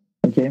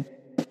 Okay?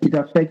 It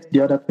affects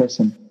the other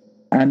person.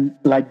 And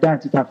like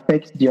that, it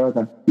affects the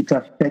other. It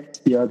affects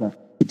the other.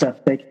 It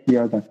affects the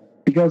other.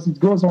 Because it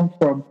goes on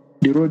from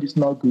the road is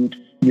not good.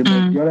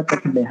 The other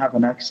person may have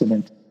an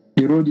accident.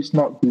 The road is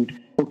not good.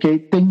 Okay,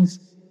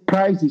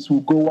 prices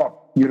will go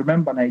up. You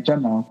remember Nigeria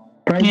now.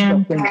 Prices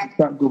of things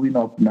start going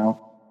up now.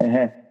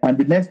 And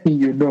the next thing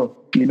you know,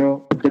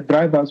 the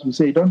drivers will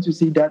say, don't you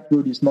see that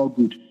road is not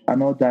good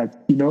and all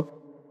that,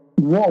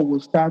 war will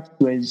start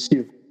to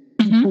ensue.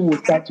 People will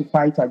start to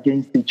fight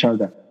against each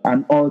other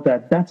and all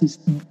that. That is,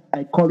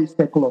 I call it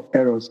circle of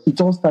errors.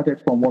 It all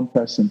started from one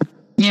person.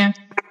 Yeah.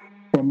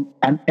 From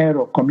an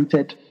error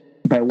committed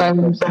by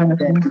one person.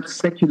 Then it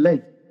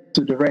circulates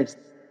to the rest.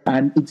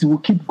 And it will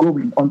keep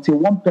going until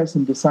one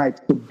person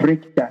decides to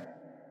break that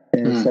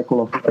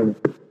circle of error.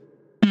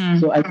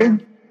 So I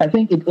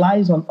think it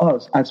lies on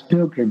us as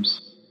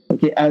pilgrims,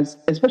 okay, as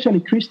especially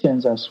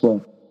Christians as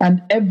well,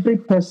 and every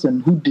person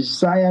who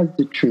desires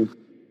the truth,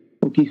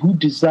 okay, who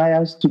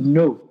desires to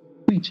know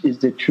which is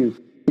the truth.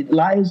 It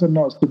lies on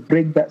us to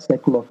break that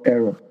circle of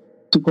error,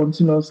 to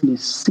continuously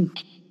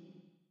seek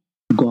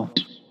God,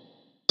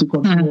 to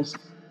continuously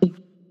seek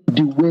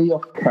the way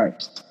of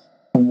Christ.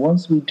 And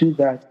once we do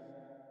that,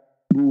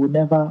 we will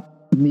never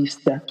miss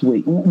that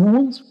way. We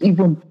won't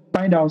even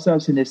find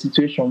ourselves in a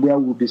situation where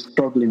we'll be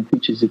struggling,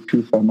 which is the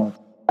truth or not.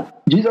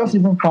 Jesus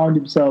even found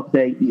himself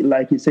there,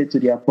 like he said to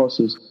the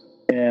apostles.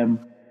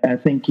 I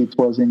think it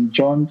was in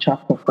John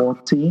chapter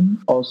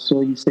 14 or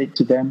so, he said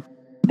to them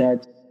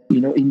that,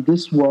 in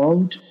this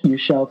world you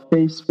shall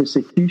face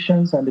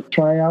persecutions and the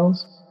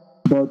trials,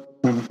 but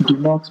do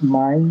not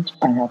mind,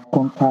 I have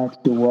conquered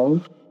the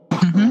world.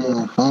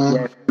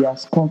 Yes, he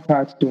has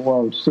conquered the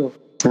world. So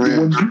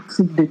when you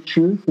seek the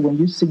truth, when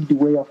you seek the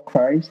way of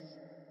Christ,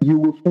 you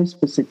will face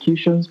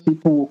persecutions.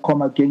 People will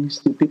come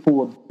against you.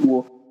 People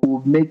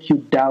will make you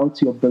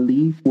doubt your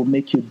belief, will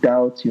make you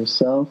doubt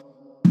yourself.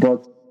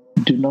 But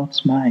do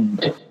not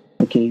mind,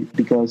 okay,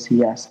 because he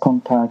has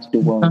conquered the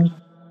world,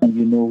 and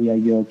you know where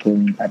you're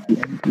going at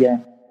the end. Yeah.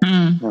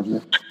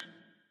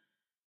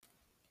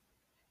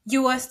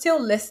 You are still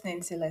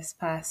listening to Let's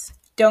Pass.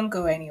 Don't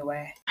go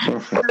anywhere.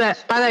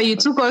 Father, you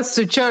took us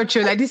to church.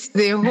 Like this is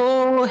the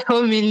whole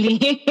homily.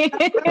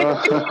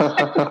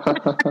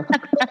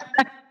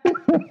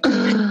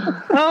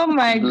 Oh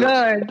my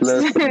God!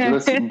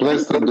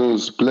 Blessed are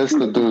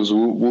those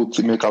who will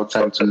make our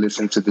time to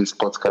listen to this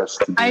podcast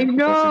today. I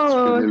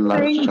know.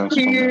 Really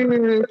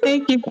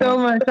thank you so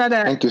much,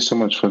 Father. Thank you so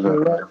much for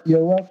that.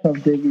 You're welcome,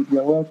 David.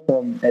 You're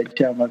welcome,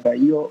 Chiamaka.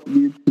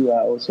 You two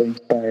are also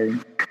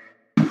inspiring.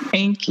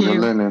 Thank you. We're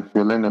learning.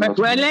 We're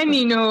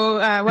learning,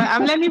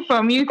 I'm learning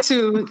from you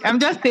too. I'm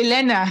just a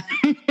learner.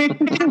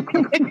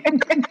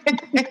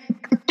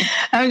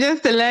 I'm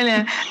just a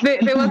learner.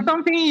 There was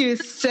something you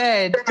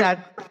said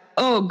that,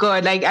 oh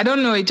God, like, I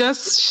don't know, it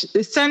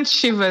sent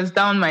shivers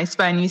down my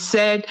spine. You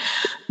said,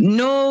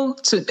 know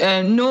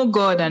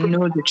God and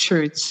know the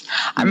truth.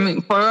 I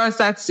mean, for us,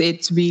 that's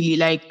it really,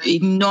 like,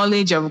 in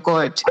knowledge of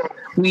God,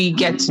 we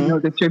get to know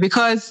the truth.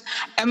 Because,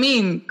 I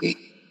mean,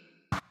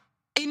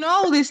 in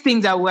all these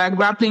things that we're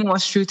grappling,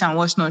 what's truth and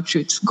what's not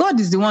truth, God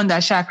is the one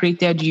that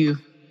created you.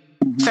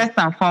 First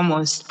and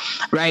foremost,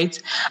 right?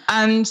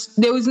 And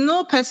there is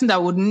no person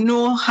that would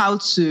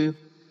knows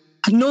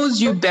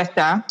you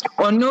better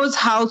or knows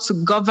how to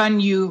govern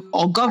you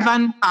or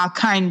govern our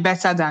kind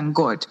better than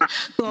God.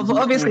 So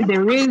obviously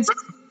there is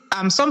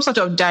some sort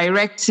of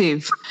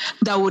directive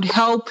that would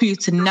help you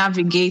to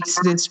navigate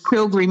this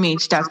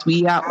pilgrimage that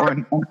we are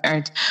on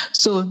earth.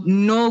 So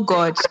know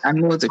God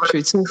and know the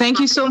truth. So thank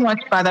you so much,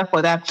 Father,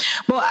 for that.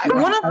 But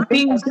one of the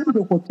things... I think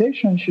the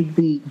quotation should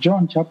be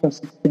John chapter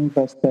 16,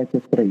 verse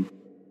 33.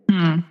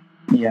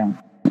 Yeah.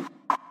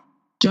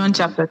 John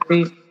chapter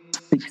 3.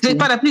 16.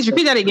 Father, please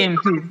repeat that again,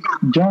 please.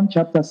 John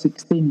chapter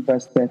 16,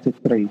 verse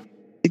 33.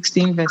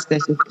 16, verse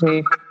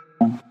 33.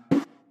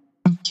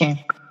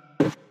 Okay.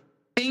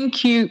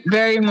 Thank you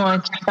very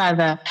much,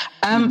 Father.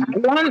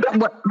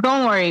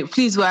 Don't worry,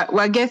 please.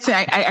 We're getting.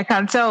 I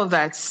can tell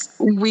that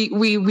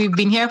we've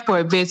been here for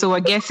a bit, so we're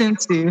getting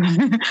to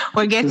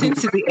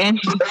the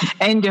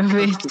end of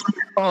it.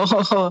 Oh,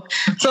 so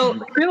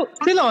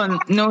still on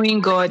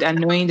knowing God and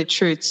knowing the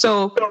truth.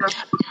 So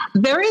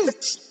there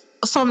is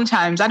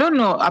sometimes, I don't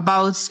know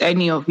about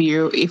any of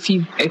you if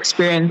you've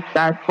experienced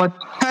that, but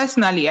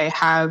personally, I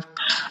have.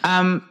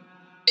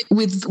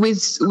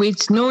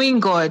 With knowing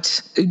God,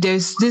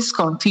 there's this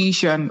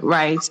confusion,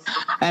 right?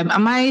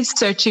 Am I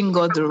searching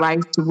God the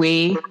right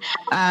way?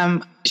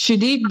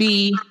 Should it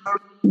be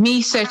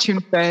me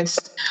searching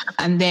first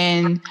and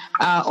then,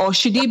 or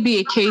should it be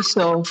a case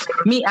of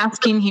me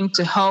asking him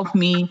to help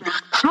me?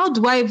 How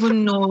do I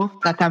even know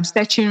that I'm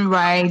searching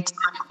right?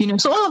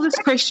 So all of these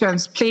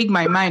questions plague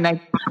my mind.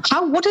 Like,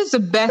 what is the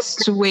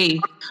best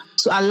way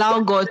to allow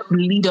God to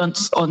lead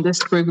us on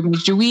this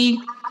pilgrimage? Do we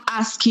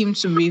ask him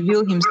to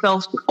reveal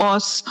himself to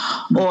us,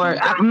 or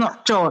I'm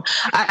not sure.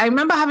 I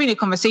remember having a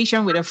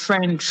conversation with a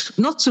friend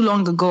not too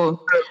long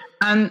ago,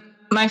 and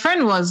my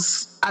friend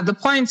was at the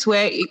point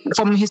where,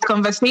 from his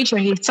conversation,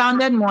 he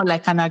sounded more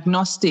like an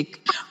agnostic,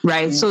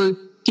 right? So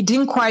he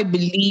didn't quite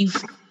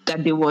believe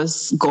that there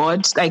was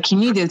God. Like, he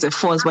knew there's a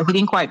force, but he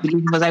didn't quite believe.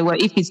 He was like, well,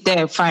 if it's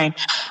there, fine.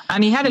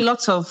 And he had a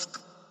lot of,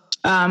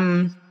 I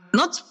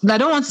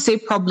don't want to say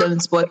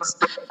problems, but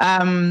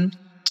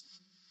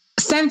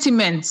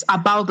sentiments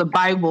about the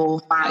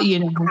Bible,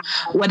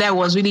 whether it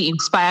was really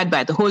inspired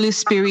by the Holy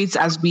Spirit,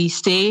 as we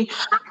say,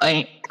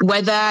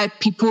 whether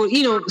people,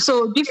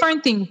 so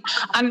different things.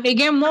 And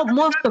again,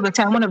 most of the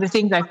time, one of the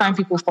things I find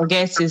people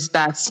forget is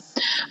that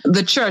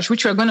the church,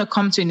 which we're going to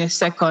come to in a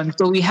second,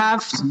 so we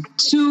have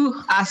two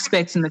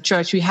aspects in the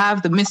church. We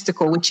have the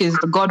mystical, which is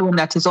the God one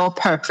that is all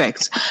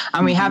perfect,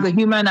 and we have the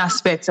human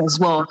aspect as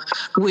well,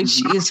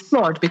 which is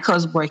flawed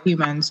because we're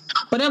humans.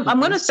 But I'm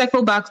going to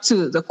circle back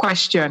to the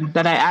question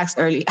that I asked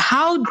earlier.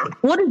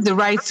 What is the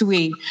right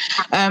way?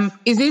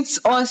 Is it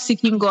us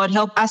seeking God,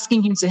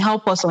 asking him to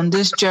help us on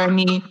this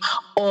journey?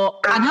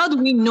 And how do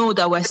we know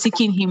that we're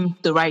seeking him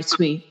the right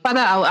way? Father,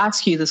 I'll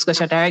ask you this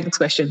question, direct this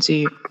question to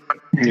you.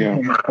 Yeah.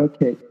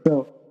 Okay,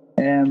 so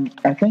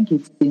I think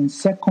it's in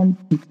 2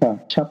 Peter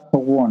chapter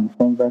 1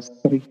 from verse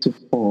 3 to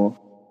 4.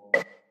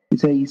 It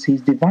says,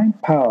 his divine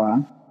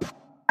power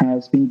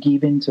has been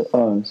given to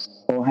us,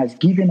 or has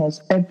given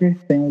us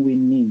everything we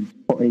need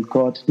for a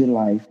godly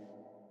life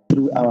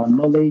through our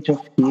knowledge of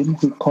him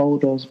who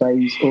called us by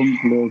his own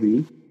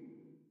glory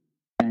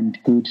and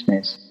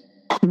goodness.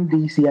 Through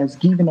this, he has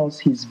given us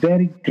his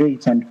very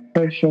great and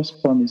precious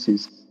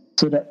promises,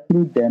 so that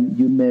through them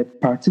you may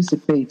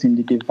participate in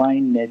the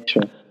divine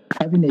nature,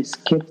 having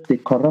escaped the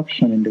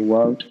corruption in the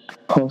world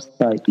caused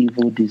by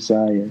evil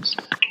desires.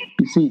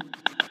 You see,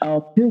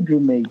 our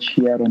pilgrimage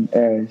here on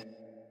earth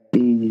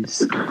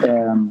is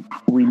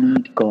we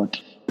need God,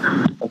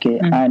 okay?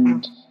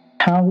 And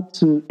how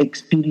to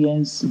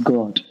experience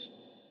God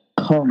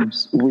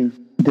comes with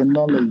the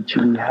knowledge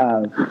we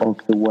have of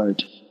the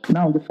Word.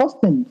 Now, the first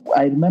thing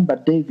I remember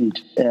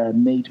David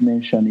made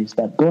mention is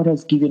that God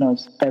has given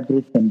us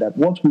everything, that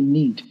what we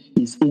need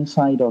is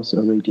inside us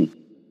already.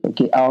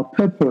 Okay, our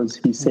purpose,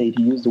 he said,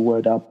 he used the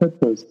word, our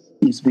purpose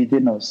is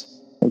within us.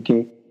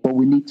 Okay, but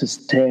we need to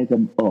stir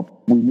them up.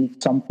 We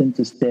need something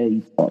to stir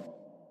it up.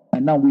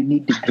 And now we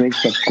need the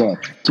grace of God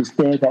to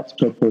stir that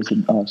purpose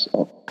in us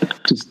up,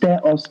 to stir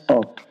us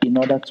up in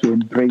order to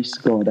embrace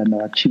God and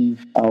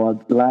achieve our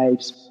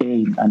life's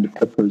aim and the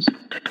purpose.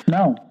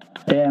 Now,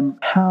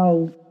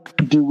 how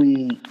do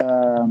we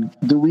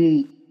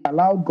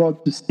allow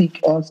God to seek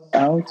us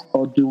out,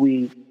 or do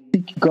we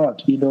seek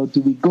God?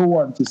 Do we go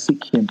on to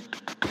seek him?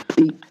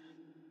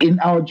 In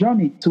our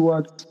journey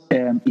towards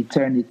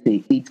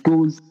eternity, it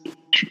goes,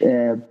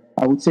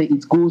 I would say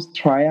it goes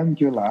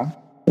triangular.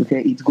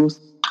 Okay, it goes,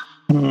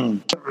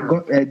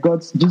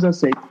 Jesus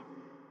said,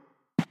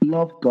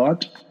 love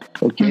God,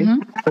 okay?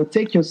 So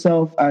take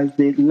yourself as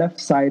the left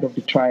side of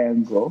the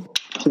triangle.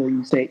 So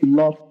you say,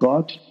 love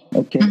God,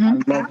 okay,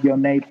 and love your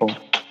neighbor.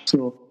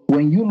 So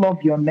when you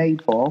love your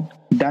neighbor,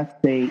 that's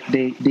the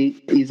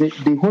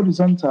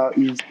horizontal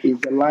is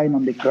the line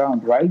on the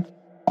ground, right?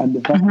 And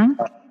the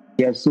vertical,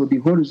 so the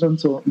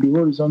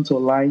horizontal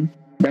line,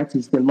 that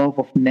is the love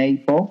of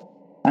neighbor,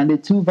 and the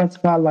two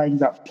vertical lines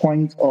that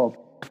point up,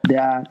 they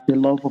are the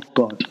love of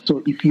God.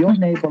 So if your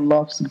neighbor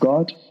loves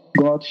God,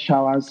 God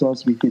showers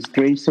us with his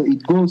grace. So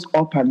it goes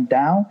up and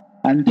down,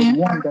 and the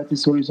one that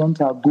is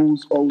horizontal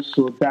goes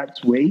also that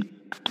way,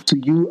 to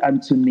you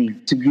and to me,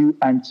 to you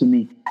and to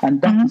me. And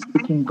that is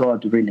seeking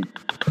God, really.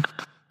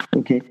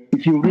 Okay,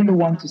 if you really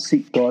want to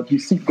seek God, you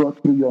seek God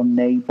through your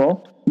neighbor,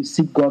 you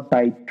seek God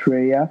by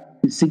prayer,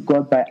 you seek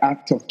God by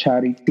acts of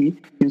charity,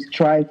 you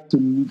strive to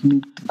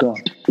meet God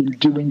in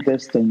doing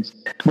these things.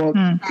 But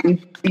if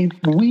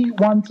we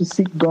want to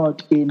seek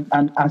God in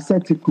an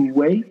ascetical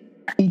way,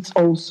 it's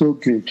also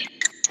good.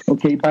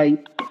 Okay, by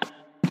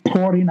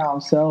pouring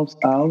ourselves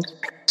out,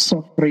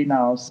 suffering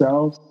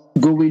ourselves,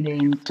 going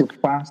in to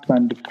fast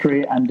and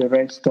pray and the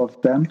rest of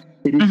them,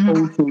 it is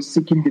also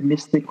seeking the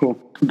mystical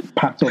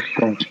part of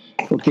God.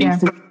 Okay,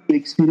 to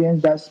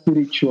experience that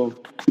spiritual,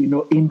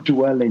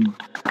 indwelling,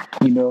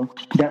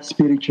 that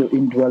spiritual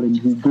indwelling,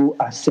 we go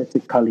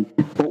ascetically.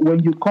 But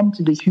when you come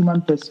to the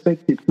human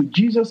perspective, what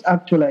Jesus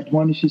actually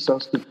admonishes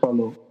us to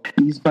follow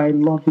is by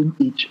loving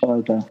each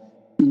other,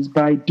 is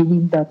by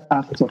doing that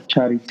act of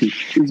charity,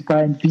 is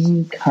by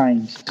being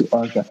kind to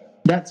others.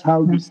 That's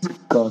how you seek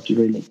God,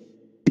 really.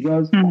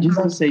 Because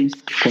Jesus says,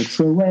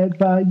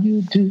 whatsoever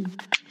you do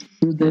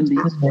to the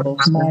least of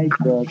my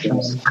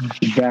brothers,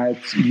 that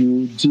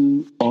you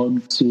do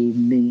unto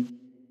me.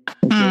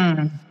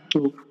 Okay?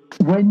 So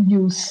when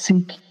you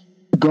seek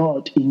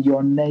God in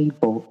your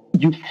neighbor,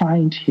 you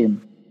find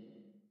him.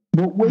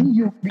 But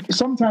when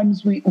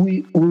sometimes we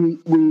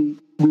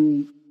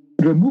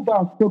remove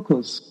our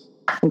focus,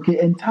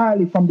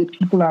 entirely from the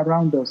people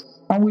around us,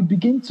 and we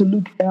begin to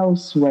look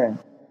elsewhere,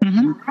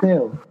 we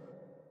fail.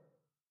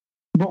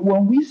 But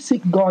when we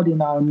seek God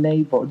in our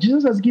neighbor,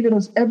 Jesus has given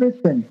us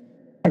everything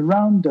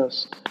around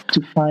us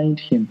to find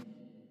him.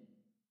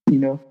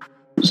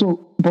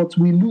 So, but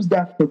we lose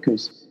that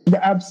focus.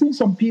 I've seen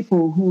some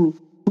people who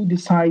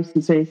decide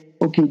to say,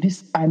 okay,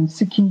 I'm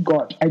seeking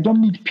God. I don't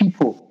need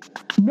people.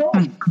 No,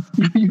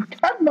 you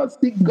cannot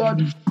seek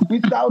God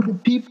without the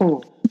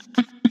people.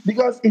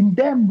 Because in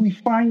them we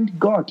find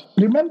God.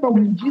 Remember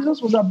when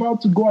Jesus was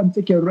about to go and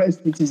take a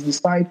rest with his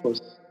disciples,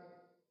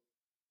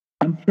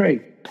 and and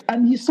pray.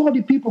 And he saw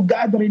the people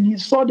gathering. He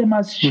saw them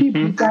as sheep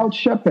without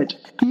shepherd.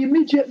 He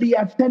immediately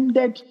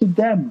attended to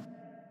them.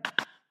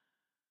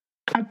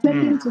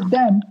 Attending to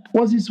them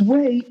was his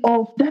way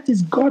of, that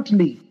is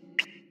godly.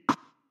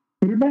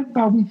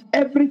 Remember, with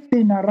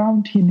everything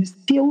around him, he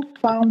still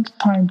found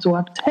time to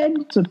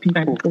attend to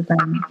people.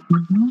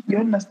 You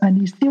understand?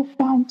 He still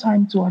found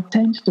time to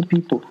attend to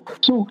people.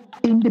 So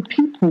in the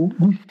people,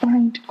 we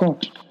find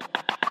God.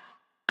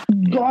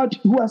 God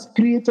who has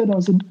created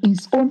us in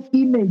his own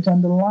image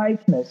and the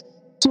likeness.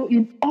 So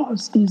in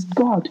us is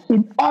God,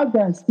 in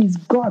others is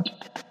God.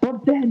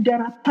 But then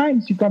there are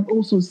times you can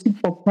also seek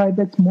for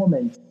private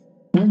moments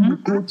when you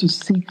go to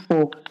seek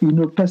for,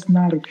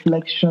 personal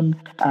reflection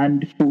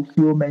and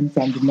fulfillment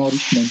and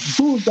nourishment.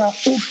 Those are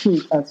okay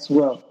as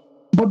well.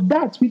 But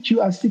that which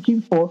you are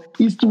seeking for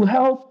is to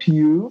help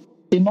you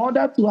in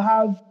order to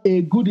have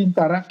a good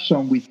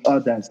interaction with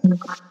others.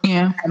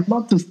 Yeah. And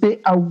not to stay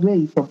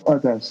away from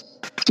others.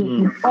 So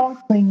in all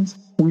things,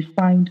 we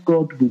find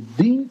God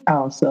within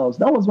ourselves.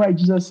 That was why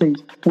Jesus says,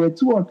 where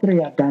 2 or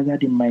 3 are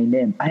gathered in my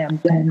name, I am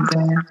there.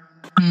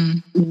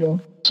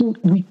 So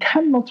we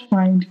cannot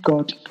find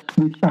God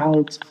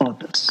without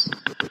others.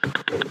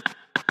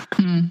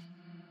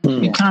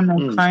 You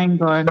cannot find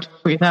God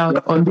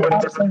without In the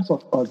others. absence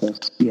of others,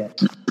 yes.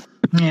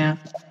 Yeah.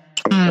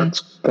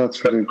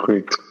 That's really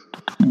great.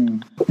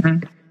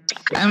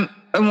 And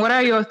what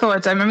are your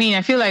thoughts? I mean,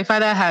 I feel like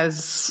Father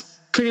has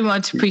pretty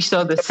much preached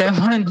all the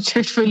sermon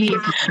truthfully.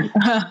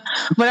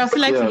 But I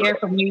feel like to hear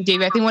from you,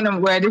 David. I think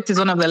this is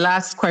one of the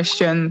last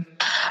questions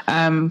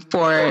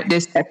for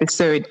this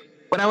episode.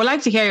 But I would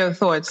like to hear your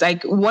thoughts.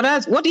 Like, what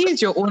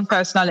is your own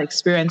personal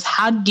experience?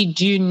 How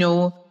did you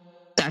know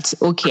that,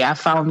 okay, I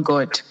found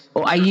God?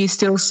 Or are you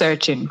still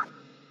searching?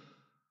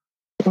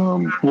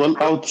 Well,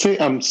 I would say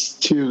I'm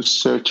still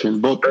searching.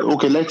 But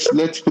okay,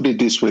 let's put it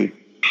this way.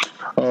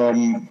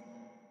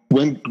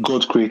 When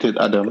God created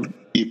Adam,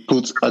 he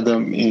put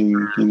Adam in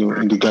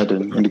the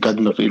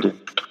Garden of Eden.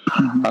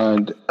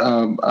 And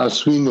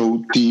as we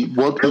know, the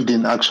word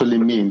Eden actually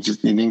means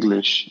in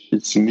English,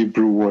 it's an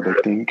Hebrew word, I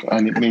think,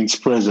 and it means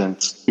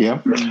presence.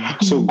 Yeah.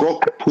 So God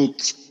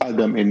put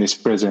Adam in his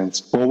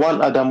presence. But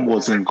while Adam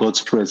was in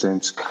God's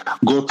presence,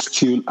 God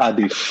still had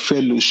a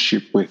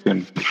fellowship with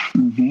him.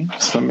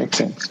 Does that make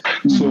sense?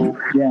 So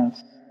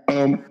yes.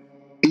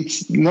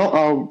 It's not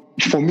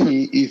for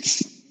me,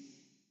 it's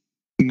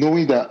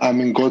knowing that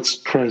I'm in God's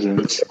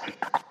presence,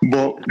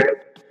 but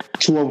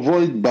to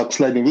avoid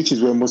backsliding, which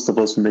is where most of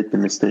us make the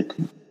mistake.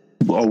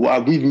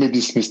 We've made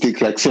this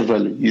mistake like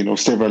several in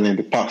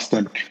the past,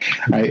 and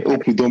I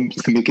hope we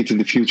don't make it in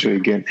the future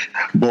again.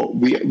 But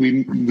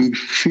we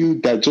feel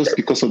that just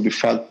because of the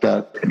fact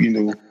that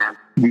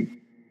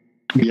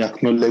we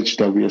acknowledge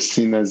that we are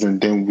sinners,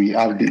 and then we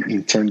have the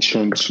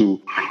intention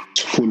to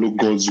follow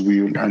God's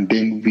will, and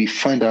then we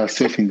find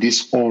ourselves in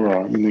this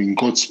aura, in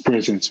God's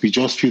presence. We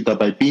just feel that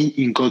by being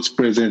in God's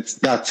presence,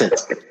 that's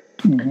it.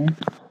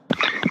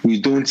 We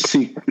don't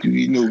seek,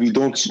 we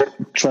don't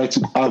try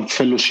to have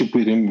fellowship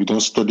with him. We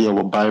don't study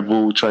our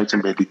Bible, try to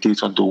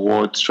meditate on the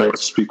word, try to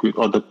speak with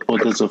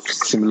others of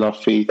similar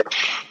faith,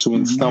 to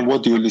understand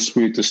what the Holy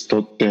Spirit has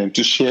taught them,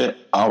 to share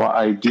our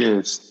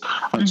ideas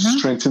and to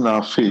strengthen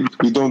our faith.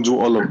 We don't do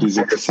all of these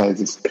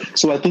exercises.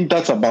 So I think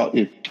that's about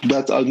it.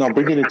 I'm now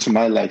bringing it to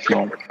my life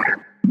now.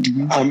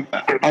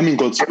 I'm in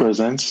God's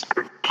presence,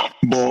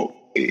 but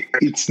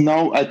it's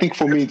now, I think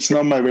for me, it's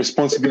now my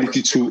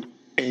responsibility to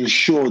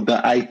ensure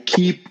that I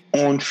keep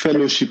on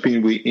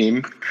fellowshipping with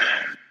him,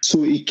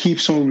 so he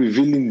keeps on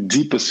revealing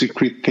deeper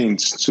secret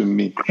things to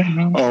me.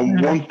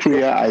 One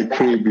prayer I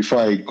pray before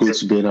I go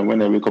to bed and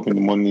when I wake up in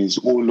the morning is,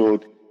 oh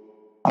Lord,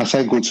 as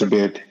I go to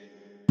bed,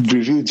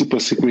 reveal deeper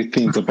secret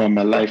things about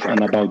my life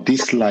and about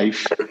this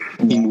life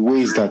in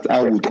ways that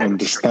I would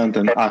understand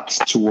and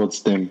act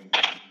towards them.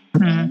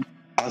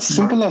 As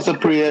simple as a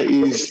prayer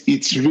is,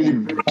 it's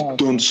really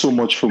done so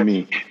much for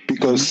me,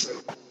 because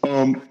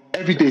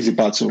every day is a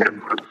battle.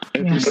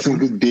 Every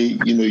single day,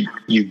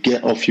 you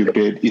get off your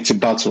bed, it's a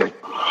battle.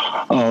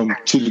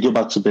 Till you go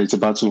back to bed, it's a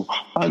battle.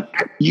 And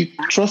you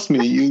trust me,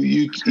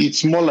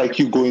 it's more like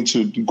you going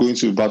to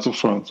the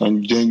battlefront,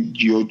 and then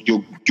you're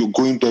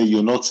going there.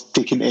 You're not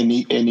taking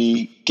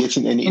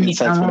getting any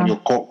insight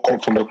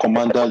from your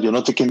commander. You're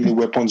not taking any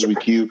weapons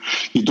with you.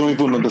 You don't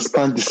even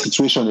understand the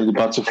situation at the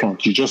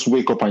battlefront. You just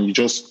wake up and you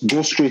just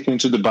go straight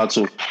into the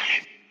battle.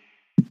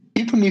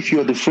 Even if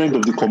you're the friend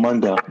of the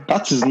commander,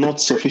 that is not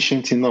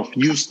sufficient enough.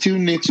 You still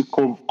need to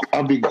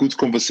have a good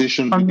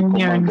conversation with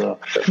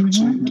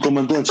the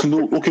commander, to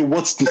know, okay,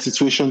 what's the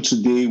situation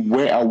today?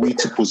 Where are we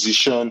to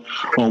position?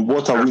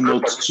 What are we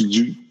not to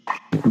do?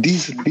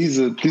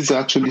 These are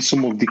actually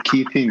some of the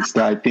key things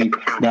that I think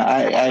that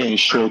I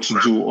ensure to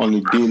do on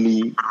a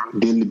daily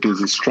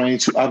basis, trying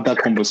to have that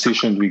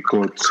conversation with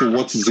God. So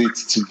what is it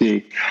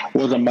today?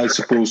 What am I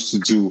supposed to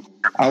do?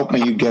 How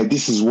can you get,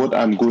 this is what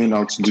I'm going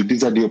out to do.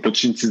 These are the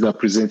opportunities that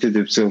presented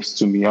themselves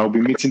to me. I'll be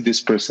meeting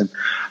this person.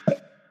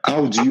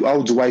 How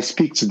do I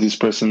speak to this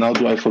person? How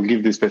do I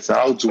forgive this person?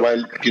 How do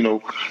I,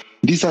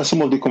 these are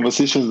some of the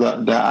conversations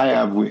that I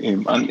have with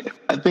him, and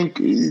I think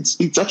it's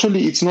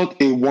not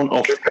a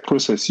one-off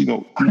process.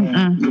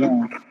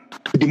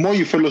 The more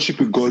you fellowship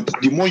with God,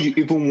 the more you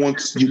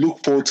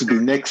look forward to the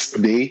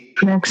next day.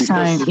 Next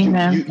time,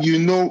 you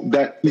know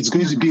that it's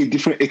going to be a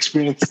different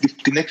experience.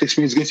 The next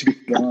experience is going to be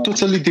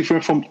totally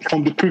different from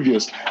the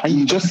previous, and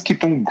you just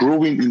keep on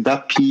growing in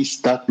that peace,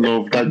 that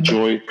love, that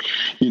joy,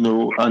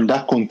 and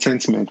that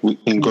contentment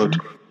in God.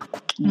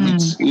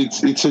 It's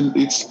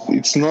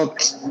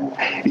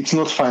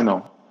not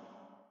final.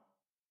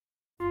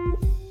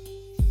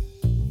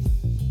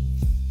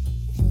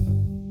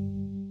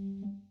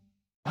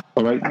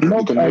 All right, I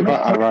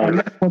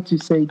love what you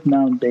said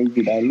now,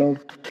 David. I love,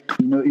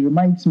 it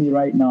reminds me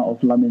right now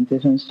of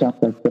Lamentations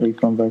chapter 3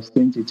 from verse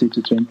 22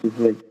 to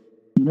 23. You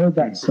know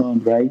that song,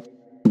 right?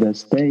 The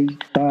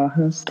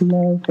steadfast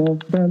love of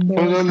the Lord.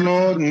 For the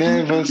Lord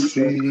never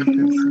ceases.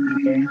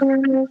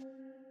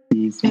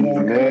 His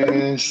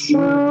mercy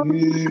never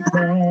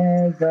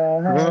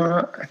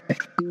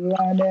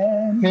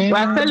running.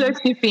 We're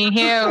fellowshipping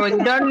here. We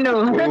don't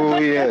know. Oh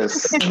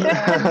yes.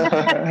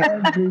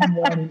 Every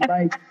morning,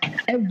 like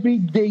every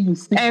day you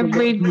see.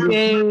 Every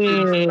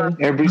day.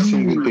 Every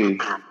single day.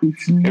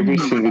 It's new. Every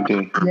single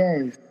day.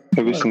 Yes.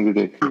 Every single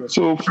day.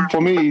 So for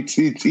me, it's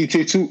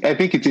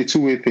a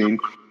two-way thing.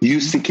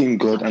 You seeking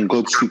God and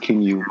God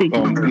seeking you.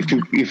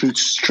 If you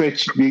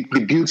stretch the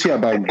beauty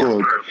about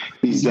God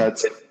is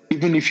that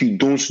even if you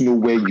don't know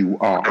where you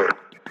are,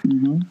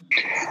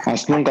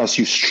 as long as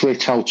you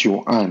stretch out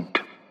your hand,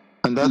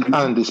 and that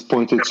hand is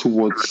pointed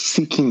towards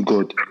seeking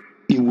God,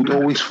 He would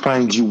always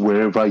find you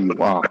wherever you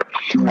are.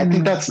 I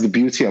think that's the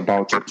beauty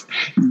about it.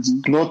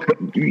 God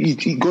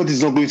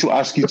is not going to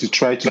ask you to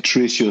try to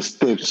trace your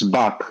steps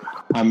back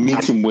and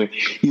meet Him where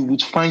He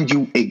would find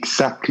you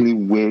exactly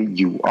where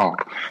you are.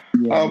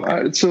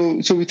 So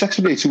it's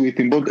actually a two-way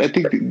thing, but I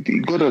think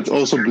God has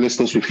also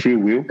blessed us with free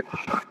will.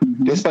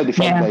 Despite the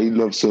fact that He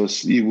loves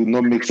us, He would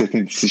not make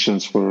certain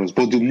decisions for us.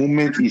 But the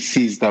moment He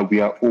sees that we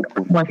are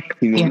open,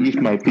 if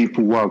my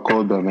people who are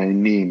called by my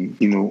name,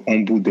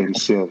 humble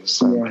themselves,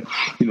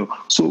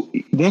 so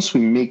once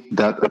we make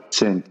that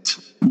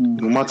attempt,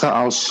 no matter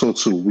how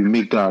subtle, we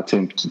make that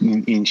attempt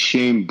in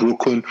shame,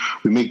 broken,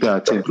 we make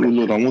that attempt. Oh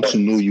Lord, I want to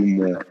know you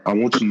more. I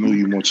want to know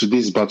you more.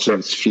 Today's battle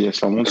is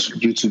fierce. I want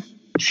you to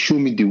show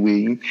me the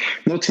way,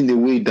 not in the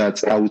way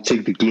that I will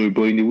take the glory,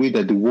 but in the way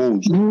that the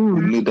world will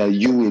know that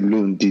you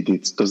alone did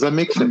it. Does that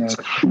make sense?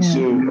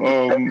 So,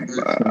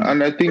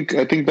 and I think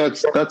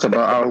that's about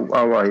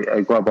how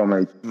I go about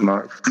my.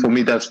 For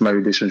me, that's my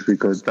relationship with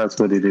God. That's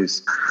what it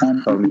is.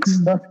 And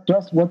that's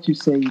just what you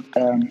say.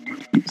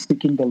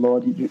 Seeking the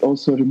Lord. It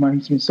also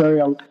reminds me.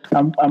 Sorry,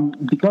 I'm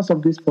because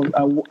of this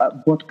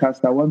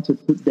podcast, I want to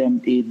put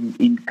them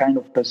in kind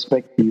of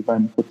perspective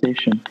and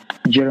quotation.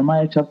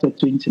 Jeremiah chapter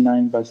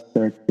 29, verse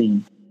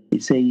 13.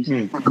 It says,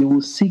 "You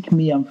will seek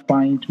me and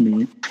find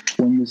me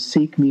when you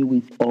seek me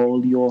with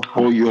all your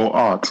heart." All your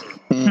heart.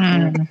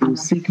 You will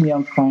seek me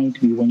and find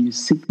me when you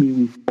seek me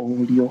with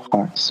all your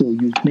heart. So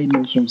you made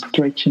mention of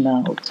stretching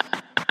out.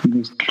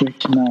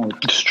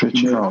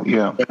 Stretching out,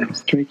 yeah.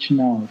 Stretching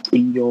out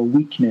in your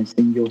weakness,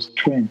 in your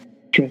strength.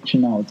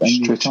 Stretching out. And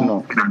stretching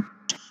out.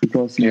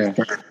 Because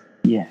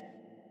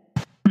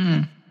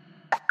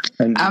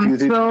And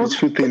the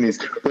beautiful thing is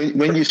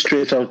when you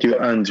stretch out your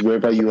hands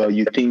wherever you are,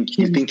 you think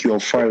you are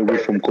far away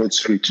from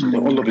God's reach.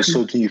 All of a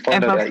sudden you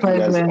find out that He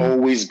has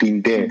always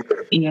been there.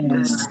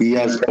 Yes. He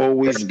has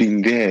always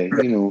been there.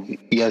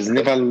 He has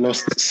never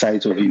lost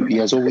sight of you. He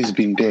has always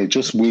been there,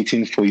 just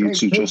waiting for you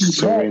to just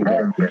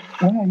surrender.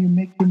 Why are you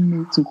making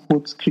me to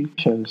quote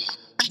scriptures?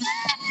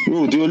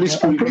 Oh, the Holy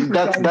Spirit.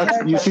 That's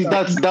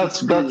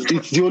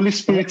it's the Holy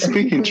Spirit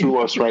speaking through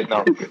us right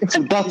now.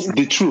 So that's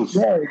the truth.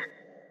 Yes.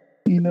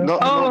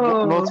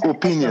 Not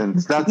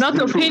opinions. That's not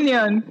the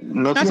opinion. Truth.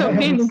 Not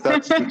opinions.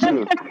 That's the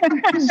truth.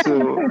 So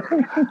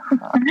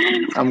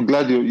I'm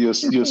glad your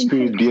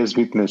spirit bears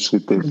witness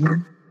with this.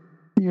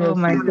 Yes. Oh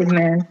my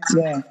goodness.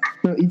 Yeah.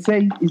 So it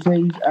says.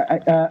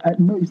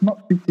 No, it's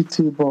not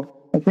 52, but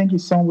I think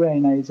it's somewhere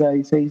in Isaiah.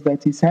 It says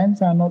that His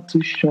hands are not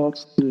too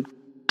short to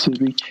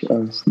reach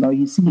us. No,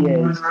 His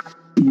ears,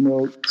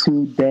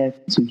 too deaf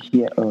to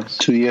hear us.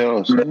 To hear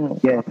us.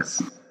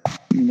 Yes.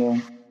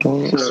 So,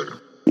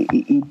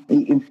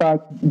 in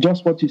fact,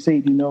 just what you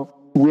said,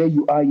 where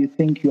you are, you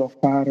think you're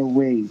far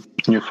away.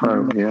 You're far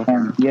away, yeah.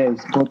 And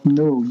yes, but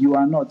no, you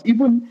are not.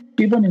 Even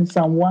in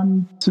Psalm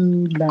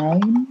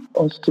 129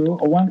 or so,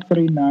 or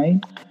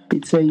 139,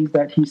 it says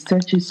that He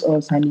searches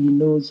us and He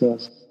knows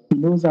us. He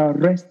knows our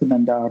resting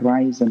and our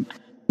rising.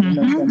 And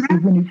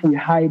even if we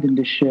hide in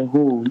the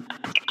Sheol,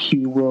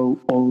 He will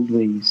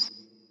always,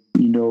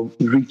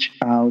 reach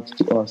out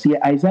to us. Yeah,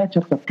 Isaiah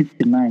chapter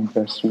 59,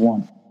 verse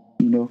 1.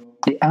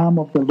 The arm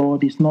of the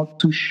Lord is not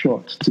too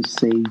short to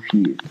save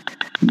you.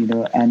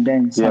 And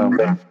then Psalm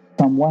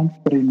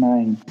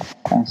 139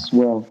 as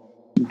well.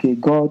 Okay,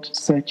 God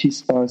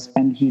searches us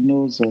and He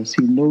knows us.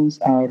 He knows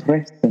our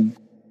resting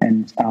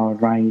and our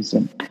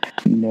rising.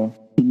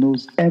 He He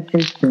knows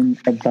everything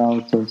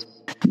about us,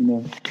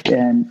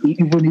 and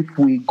even if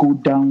we go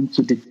down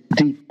to the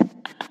deep,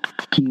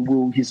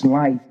 his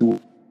light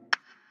will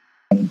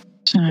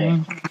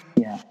shine.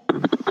 Yeah.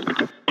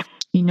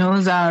 He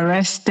knows our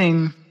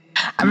resting.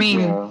 I mean,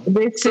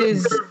 this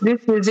is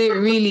it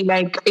really.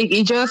 Like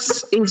it's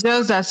just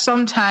that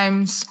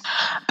sometimes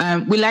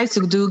we like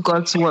to do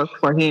God's work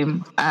for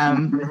him.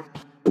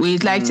 We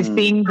like to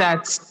think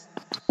that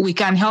we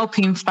can help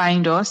him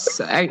find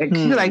us. I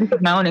feel like this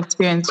is my own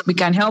experience. We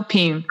can help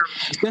him,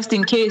 just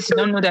in case you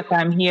don't know that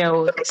I'm here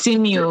or see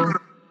me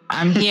or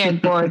I'm here,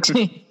 God,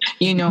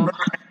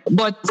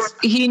 But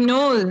he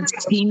knows,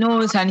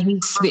 and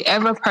he's the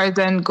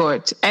ever-present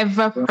God,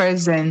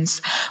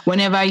 ever-presence.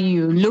 Whenever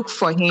you look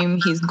for him,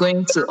 he's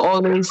going to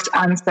always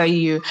answer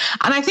you.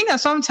 And I think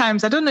that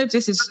sometimes, I don't know if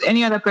this is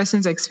any other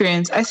person's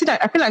experience, I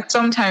feel like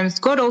sometimes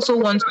God also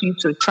wants you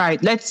to try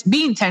it. Let's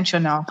be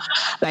intentional.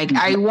 Like,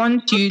 I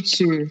want you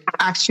to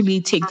actually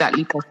take that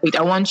leap of faith.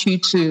 I want you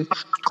to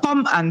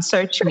come and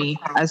search me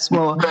as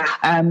well.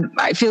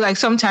 I feel like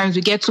sometimes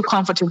we get too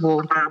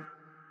comfortable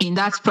in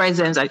that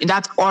presence, in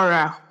that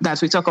aura that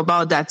we talk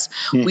about, that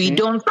we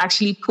don't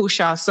actually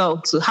push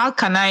ourselves to, how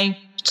can I,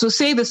 to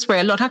say this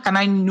prayer, Lord, how can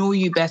I know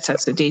you better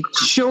today?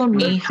 Show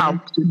me how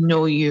to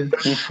know you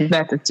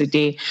better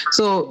today.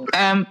 So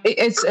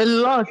it's a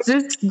lot.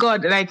 This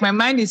God, like my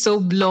mind is so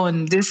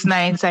blown this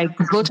night. Like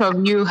both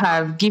of you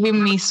have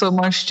given me so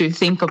much to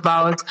think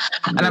about.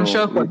 And I'm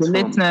sure for the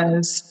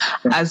listeners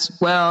as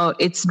well,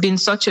 it's been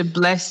such a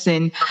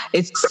blessing.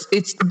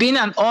 It's been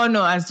an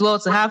honor as well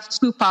to have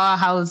two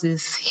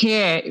powerhouses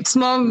here. It's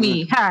more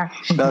me.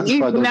 That's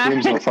Father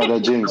James or Father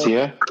James,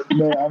 yeah?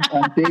 No,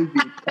 I'm David.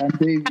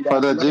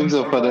 Father James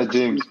or Father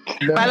James?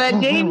 Father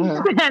James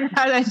and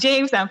Father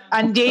James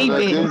and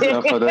David.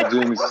 Father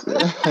James.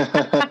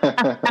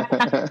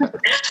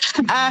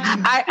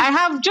 I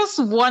have just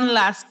one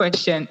last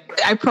question.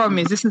 I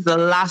promise this is the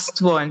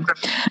last one.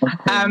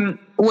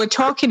 We're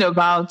talking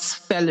about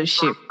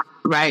fellowship,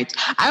 right?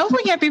 I often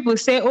hear people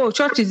say, "Oh,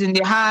 church is in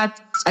the heart.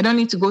 I don't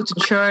need to go to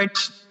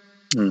church.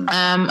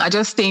 I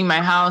just stay in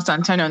my house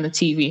and turn on the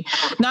TV."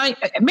 Now,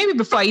 maybe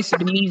before I used to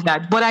believe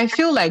that, but I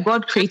feel like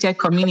God created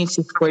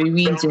community for a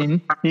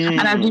reason.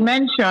 And as you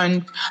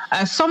mentioned,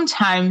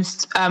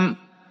 sometimes,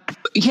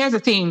 here's the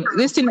thing,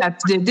 this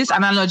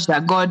analogy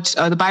that God,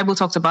 the Bible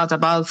talks about the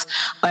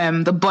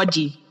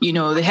body,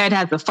 the head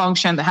has a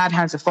function, the heart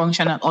has a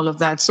function, and all of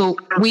that. So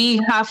we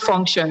have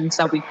functions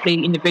that we play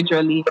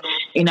individually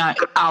in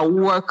our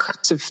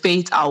work to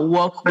faith, our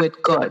work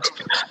with God.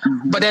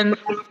 But then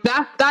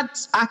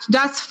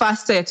that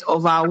facet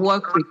of our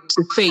work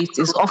to faith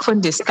is often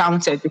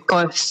discounted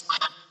because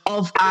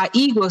of our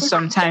ego.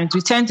 Sometimes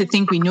we tend to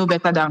think we know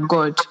better than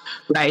God,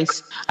 right?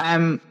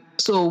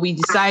 So we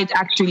decide,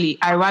 actually,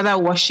 I rather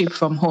worship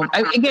from home.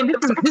 Again,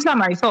 these are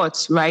my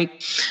thoughts, right?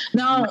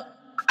 Now,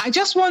 I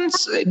just want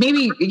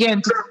maybe,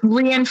 again, to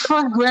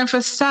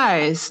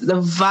reemphasize the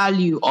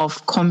value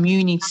of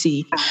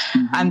community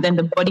and then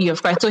the body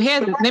of Christ. So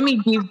let me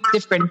give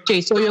different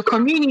shades. So your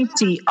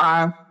community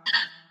are,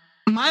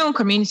 my own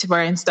community,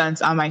 for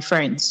instance, are my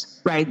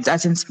friends, right?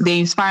 They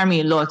inspire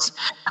me a lot.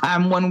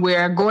 When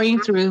we're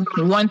going through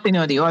one thing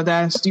or the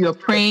other, so you're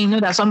praying,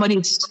 that somebody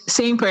is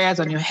saying prayers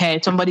on your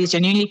head, somebody is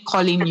genuinely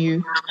calling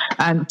you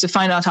to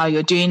find out how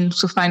you're doing,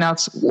 to find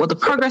out what the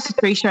progress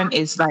situation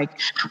is like.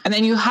 And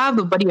then you have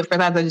the body of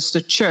Christ, that is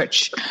the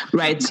church,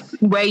 right?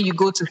 Where you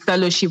go to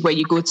fellowship, where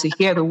you go to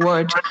hear the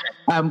word,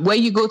 where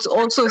you go to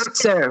also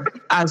serve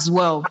as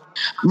well,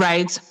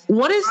 right?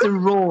 What is the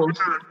role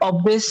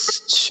of these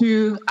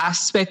two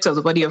aspects of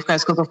the body of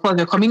Christ? Because of course,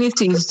 the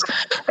community is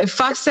a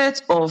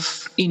facet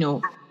of,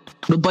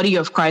 the body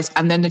of Christ,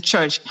 and then the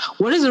church.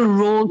 What is the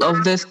role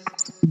of this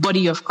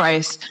body of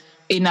Christ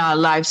in our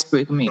lives,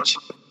 Pilgrimage?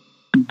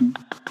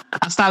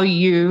 I'll start with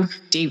you,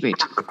 David.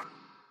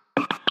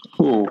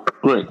 Oh,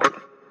 great.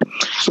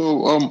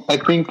 So I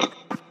think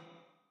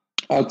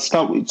I'd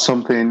start with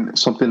something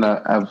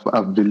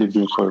I've believed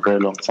in for a very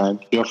long time.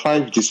 There are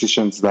 5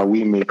 decisions that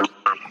we make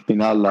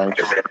in our life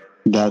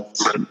that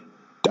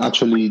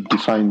actually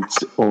defines,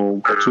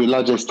 or to a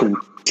large extent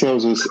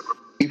tells us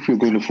if we're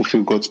going to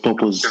fulfill God's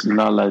purpose in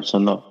our lives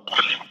or not.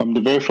 The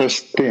very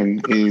first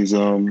thing is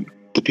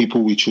the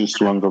people we choose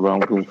to hang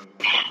around with.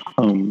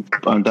 And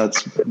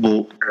that's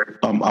both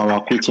our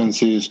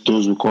acquaintances,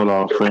 those we call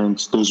our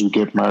friends, those we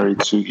get married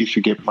to, if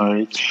you get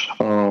married.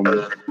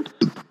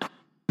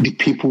 The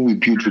people we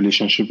build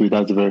relationship with,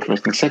 that's the very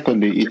first thing.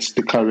 Secondly, it's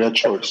the career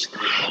choice.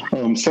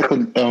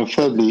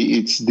 Thirdly,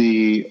 it's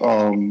the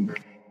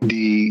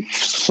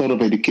sort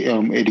of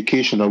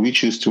education that we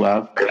choose to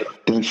have.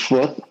 Then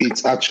fourth,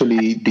 it's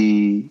actually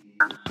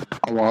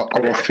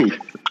our faith.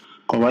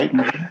 All right.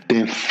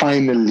 Then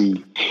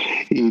finally,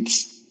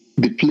 it's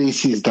the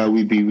places that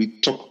we be.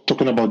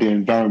 Talking about the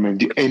environment,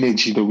 the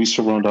energy that we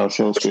surround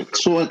ourselves with.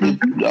 So I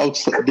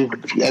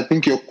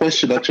think your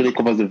question actually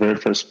covers the very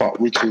first part,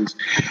 which is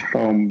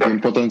the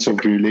importance of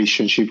the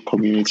relationship,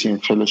 community,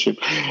 and fellowship.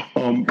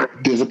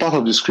 There's a part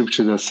of the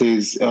scripture that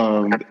says,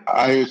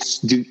 as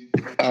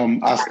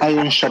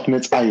iron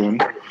sharpens iron,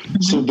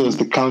 so does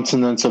the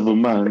countenance of a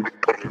man.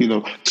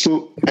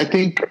 So I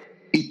think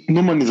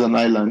no man is an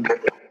island.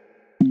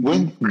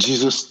 When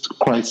Jesus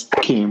Christ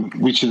came,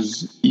 which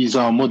is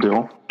our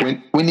model,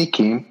 when he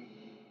came,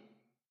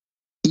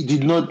 he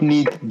did not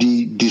need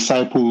the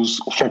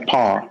disciples for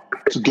power,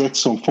 to get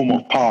some form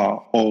of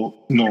power, or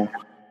no.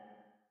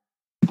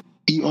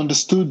 He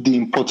understood the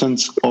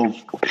importance of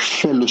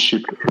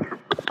fellowship.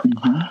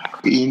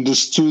 He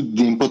understood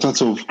the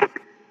importance of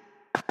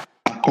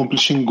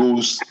accomplishing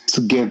goals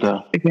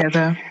together.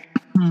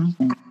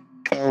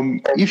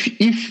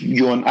 If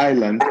you're an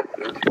island,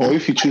 or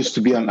if you choose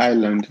to be an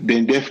island,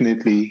 then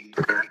definitely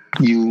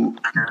you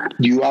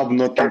have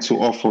nothing to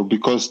offer,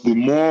 because the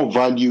more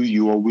value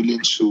you are willing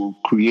to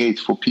create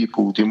for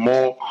people, the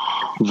more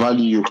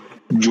value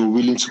you're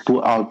willing to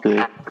put out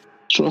there,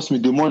 trust me,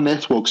 the more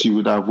networks you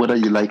would have, whether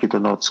you like it or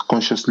not,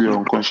 consciously or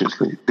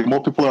unconsciously. The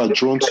more people are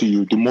drawn to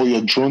you, the more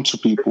you're drawn to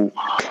people.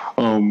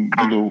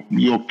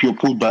 You're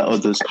pulled by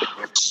others.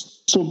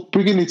 So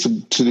bringing it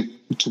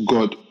to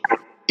God,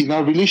 in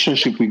our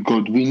relationship with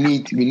God, we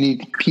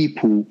need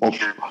people of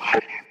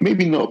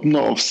maybe not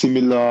of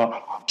similar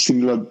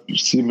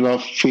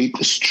faith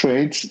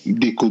strength.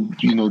 They could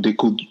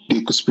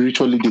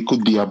spiritually, they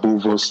could be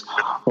above us.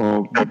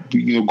 God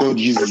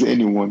uses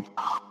anyone,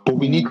 but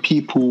we need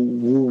people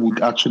who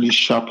would actually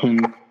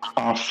sharpen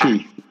our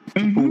faith.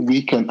 Who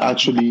we can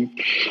actually.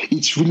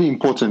 It's really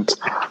important.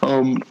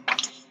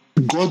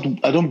 God,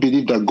 I don't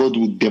believe that God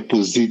would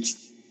deposit.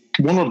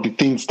 One of the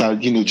things that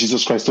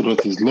Jesus Christ told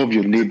us is love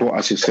your neighbor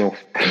as yourself.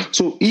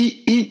 So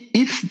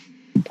if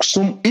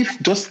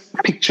just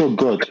picture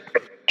God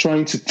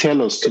trying to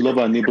tell us to love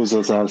our neighbors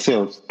as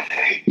ourselves,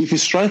 if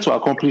he's trying to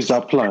accomplish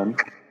that plan,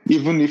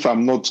 even if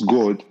I'm not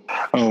God,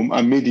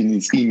 I'm made in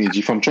his image.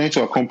 If I'm trying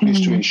to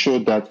accomplish to ensure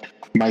that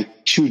I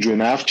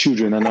have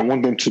children and I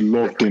want them to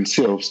love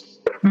themselves,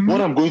 what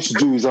I'm going to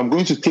do is I'm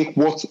going to take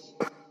what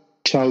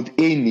child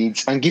A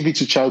needs and give it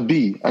to child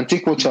B, and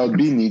take what child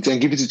B needs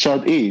and give it to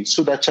child A,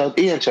 so that child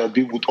A and child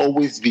B would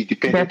always be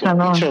dependent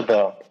on each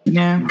other.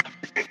 Yeah.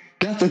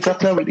 That's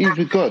exactly how it is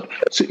with God.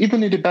 So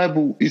even in the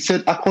Bible, it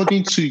said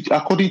according to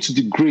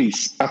the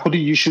grace,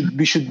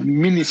 we should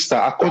minister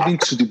according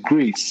to the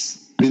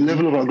grace, the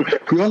level of our grace.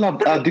 We all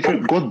have our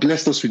different. God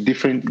blessed us with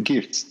different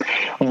gifts.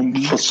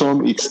 For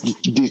some, it's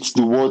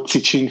the word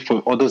teaching.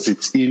 For others,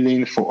 it's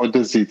healing. For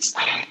others, it's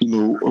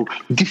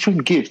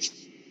different gifts.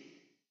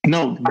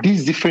 Now,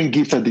 these different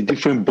gifts are the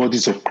different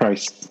bodies of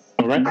Christ.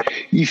 All right.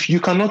 If you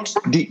cannot,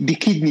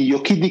 your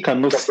kidney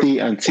cannot stay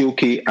and say,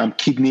 okay, I'm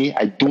kidney.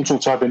 I don't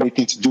want to have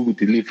anything to do with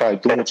the liver. I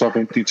don't want to have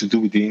anything to do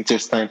with the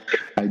intestine.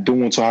 I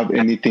don't want to have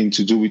anything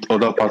to do with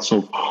other parts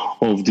of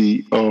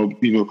the of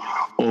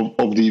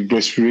the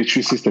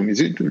respiratory system.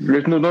 Is it?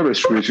 No, not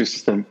respiratory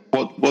system.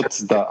 What's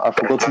that? I've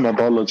forgotten my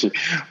biology.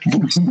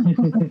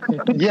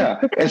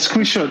 Yeah,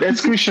 excretion. Okay.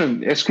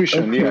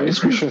 Yeah,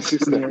 excretion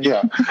system.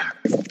 Yeah.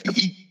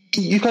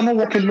 You cannot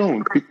walk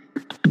alone.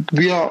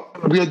 We are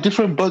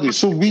different bodies,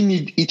 so we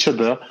need each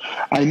other.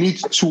 I need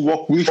to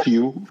walk with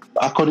you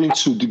according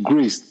to the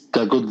grace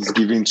that God is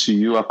giving to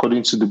you,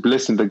 according to the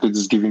blessing that God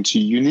is giving to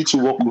you. You need to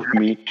walk with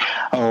me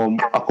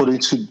according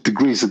to the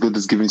grace that God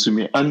is giving to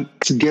me. And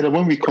together,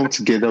 when we come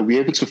together,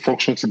 we're able to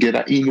function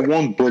together in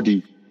one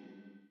body.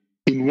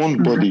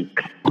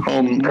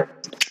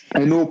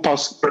 I know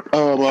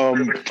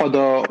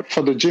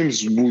Father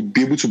James would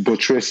be able to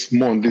buttress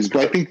more on this,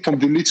 but I think from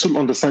the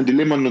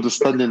layman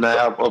understanding I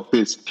have of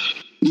this,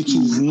 it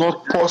is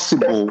not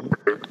possible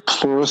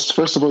for us.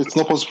 First of all, it's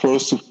not possible for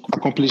us to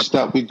accomplish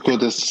that which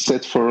God has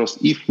set for us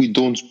if we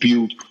don't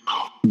build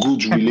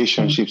good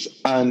relationships.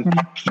 And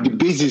the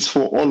basis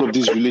for all of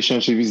these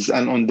relationships is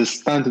an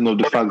understanding of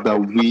the fact that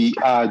we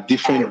are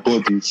different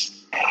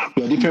bodies.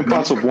 We are different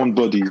parts of one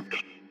body,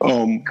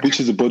 which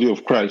is the body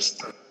of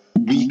Christ.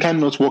 We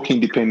cannot work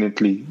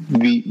independently.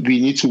 We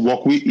need to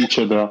work with each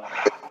other,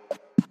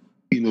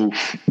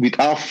 with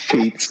our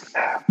faith,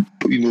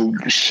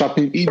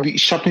 sharpening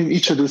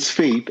each other's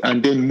faith,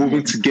 and then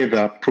moving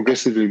together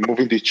progressively,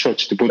 moving the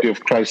church, the body of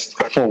Christ,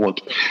 forward,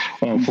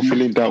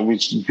 fulfilling that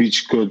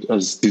which God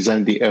has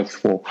designed the earth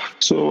for.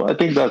 So I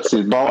think that's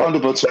it. But I'll hand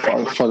over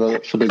to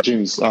Father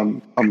James.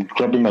 I'm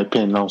grabbing my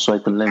pen now so I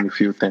can learn a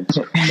few things.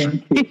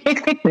 Thank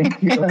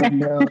you.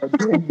 No,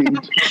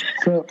 David.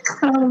 So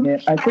yeah,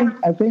 I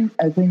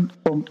think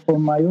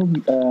from my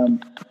own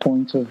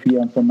point of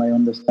view and from my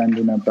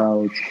understanding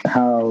about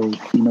how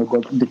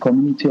God, the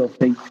community of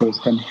faithfuls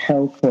can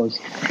help us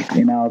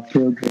in our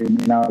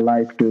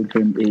life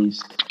pilgrim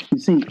is, you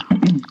see,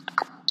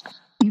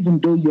 even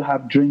though you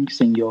have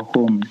drinks in your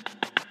home,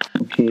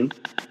 okay,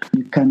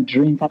 you can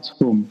drink at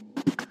home,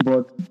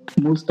 but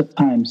most of the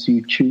times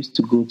you choose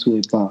to go to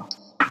a bar.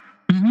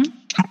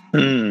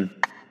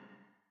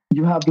 You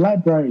You have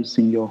libraries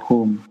in your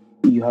home.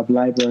 You have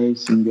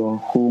libraries in your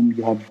home.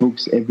 You have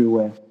books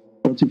everywhere.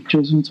 But you've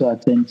chosen to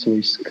attend to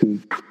a school.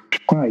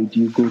 Why do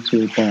you go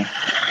to a bar?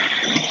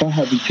 Why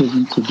have you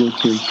chosen to go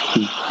to a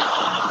school?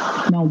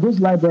 Now,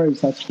 those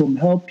libraries at home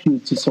help you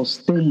to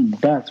sustain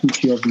that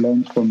which you have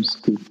learned from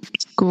school.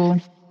 Cool.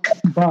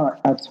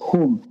 Bar at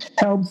home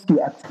helps you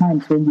at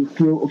times when you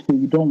feel, okay,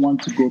 you don't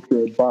want to go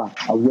to a bar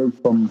away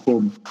from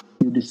home.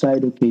 You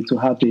decide, okay, to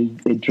have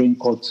a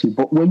drink or two.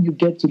 But when you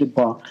get to the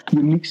bar,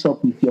 you mix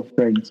up with your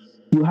friends.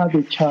 You have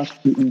a chat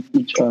with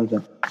each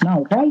other.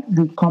 Now, why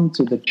we come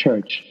to the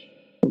church,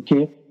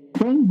 okay?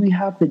 When we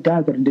have the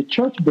gathering, the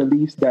church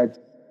believes that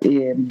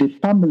the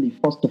family,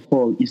 first of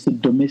all, is a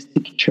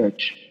domestic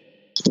church.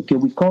 Okay,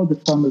 we call the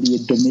family a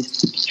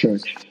domestic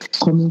church,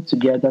 coming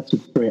together to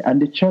pray.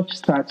 And the church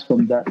starts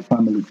from that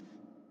family.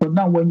 But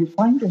now when you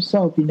find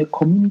yourself in a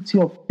community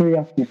of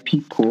prayerful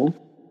people,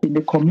 in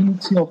the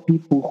community of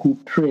people who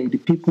pray, the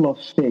people of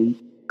faith,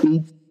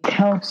 it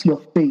helps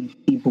your faith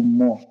even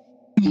more.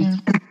 It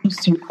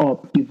picks you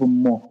up even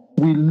more.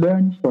 We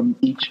learn from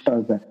each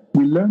other.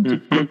 We learn to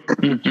pray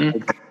for each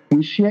other.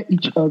 We share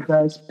each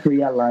other's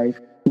prayer life,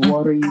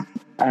 worries,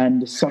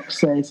 and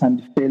success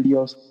and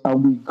failures,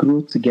 and we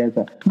grow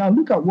together. Now,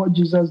 look at what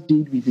Jesus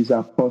did with his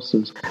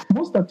apostles.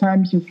 Most of the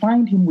times, you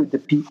find him with the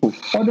people.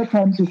 Other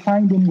times, you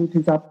find him with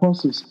his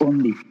apostles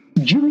only.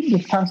 During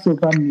the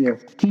Passover meal,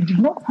 he did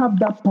not have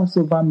that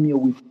Passover meal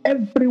with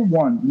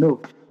everyone.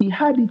 No, he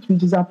had it with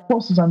his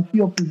apostles and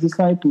few of his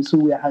disciples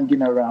who were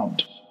hanging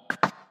around.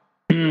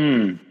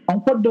 And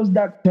what does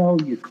that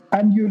tell you?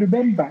 And you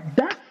remember,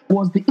 that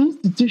was the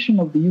institution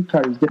of the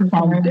Eucharist, the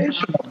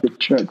foundation of the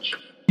church.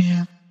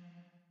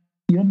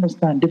 You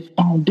understand? The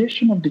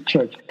foundation of the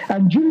church.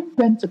 And during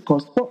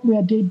Pentecost, what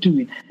were they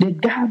doing? They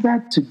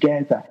gathered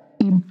together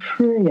in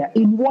prayer,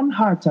 in one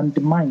heart and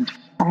mind.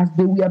 As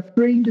they were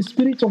praying, the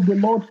Spirit of the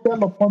Lord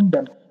fell upon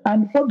them.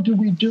 And what do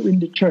we do in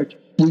the church?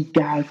 We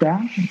gather,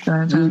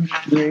 we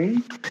pray,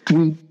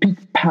 we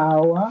pick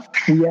power,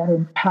 we are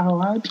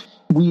empowered,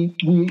 we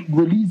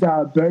release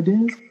our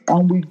burdens,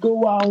 and we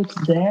go out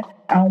there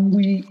and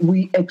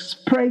we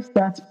express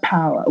that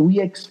power. We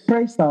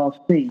express our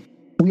faith.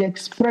 We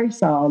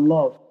express our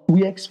love.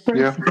 We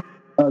express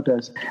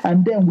others.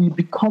 And then we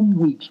become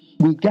weak.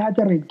 We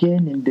gather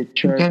again in the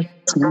church.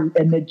 We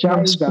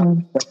energize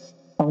ourselves.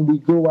 And we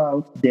go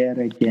out there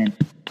again.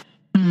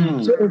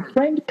 So a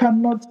friend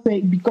cannot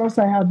say, because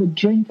I have a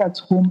drink at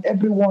home,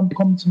 everyone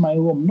come to my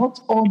home. Not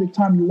all the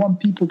time you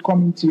want people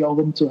coming to your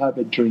home to have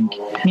a drink.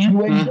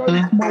 You enjoy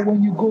it more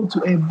when you go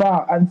to a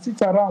bar and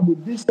sit around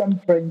with these same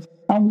friends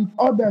and with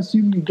others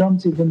whom you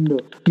don't even know.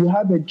 You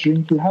have a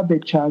drink, you have a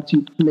chat,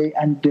 you play,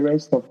 and the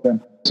rest of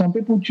them. Some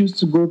people choose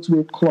to go to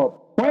a club.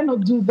 Why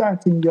not do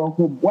that in your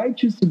home? Why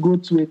choose to go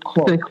to a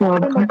club? Why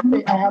not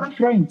say, I have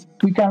friends.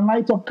 We can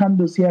light up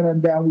candles here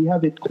and there, and we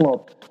have a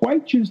club. Why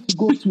choose to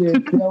go to a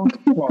girls'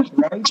 club,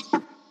 right?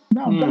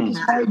 Now, that is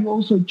why you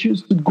also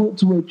choose to go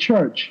to a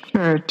church.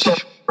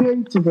 To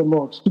pray to the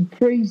Lord, to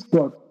praise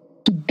God,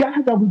 to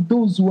gather with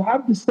those who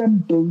have the same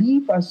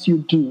belief as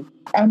you do,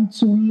 and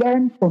to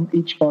learn from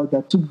each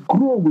other, to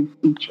grow with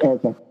each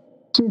other.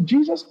 So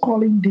Jesus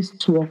calling these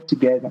 12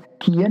 together,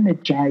 he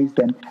energized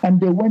them,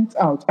 and they went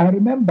out. I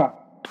remember,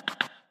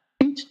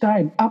 each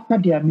time after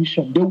their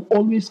mission, they will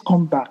always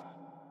come back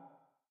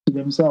to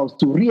themselves,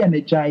 to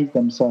re-energize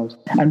themselves,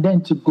 and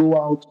then to go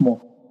out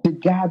more, to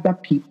gather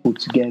people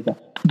together.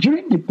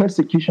 During the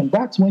persecution,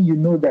 that's when you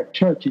know that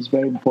church is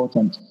very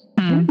important.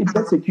 During the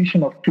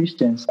persecution of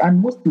Christians,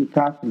 and mostly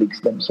Catholics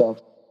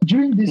themselves,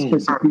 during these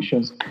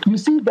persecutions, you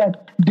see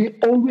that they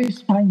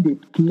always find a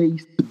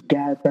place to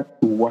gather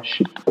to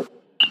worship.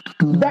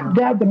 That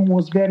gathering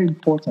was very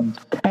important.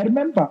 I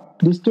remember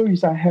the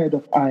stories I heard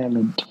of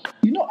Ireland.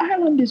 You know,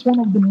 Ireland is one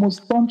of the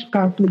most staunch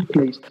Catholic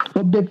places,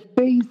 but they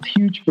faced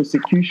huge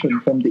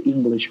persecution from the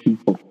English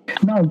people.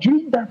 Now,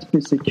 during that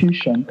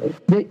persecution,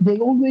 they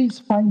always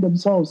find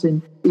themselves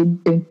in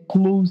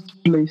closed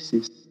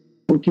places,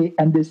 okay?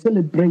 And they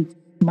celebrate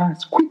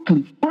Mass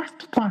quickly,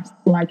 fast,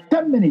 like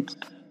 10 minutes.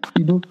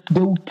 You know,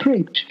 they will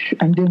pray,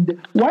 and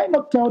then why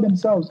not tell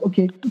themselves,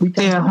 okay, we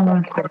can come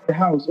out of the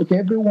house, okay,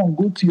 everyone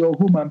go to your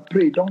home and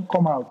pray, don't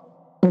come out.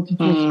 But it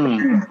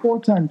was very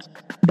important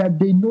that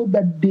they know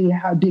that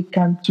they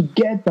can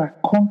together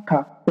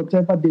conquer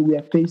whatever they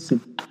were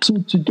facing. So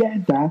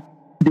together,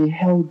 they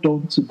held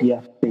on to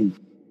their faith.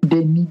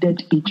 They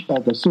needed each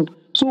other. So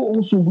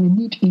also we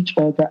need each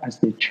other as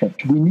the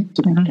church. We need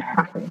to be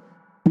gathering.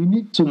 We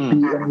need to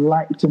be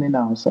enlightening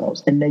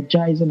ourselves,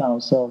 energizing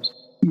ourselves,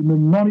 you know,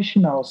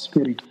 nourishing our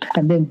spirit,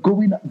 and then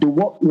going the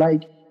world.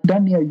 Like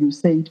Daniel, you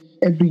said,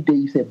 every day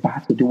is a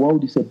battle. The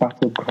world is a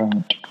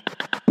battleground.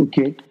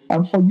 Okay,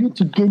 and for you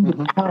to gain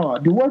the power,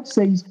 the word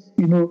says,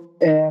 you know,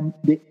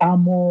 the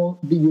armor.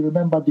 You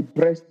remember the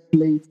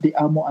breastplate, the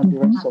armor, and the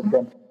rest of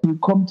them. You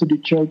come to the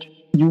church,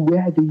 you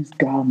wear these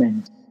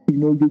garments. You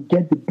know, you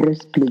get the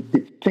breastplate,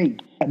 the faith,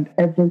 and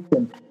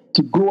everything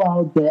to go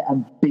out there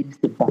and face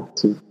the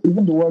battle.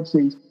 Even the word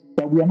says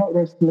that we are not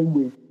wrestling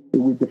with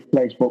the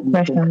flesh, but with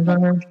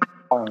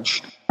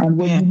And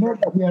when you know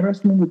that we are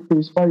wrestling with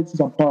principalities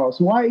and powers,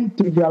 why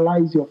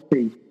trivialize your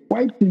faith?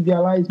 Why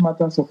trivialize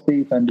matters of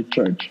faith and the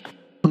church?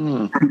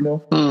 You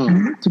know, we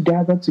need to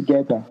gather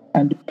together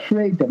and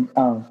pray them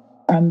out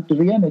and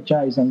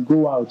re-energize and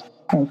go out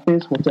and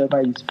face whatever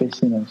is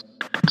facing us.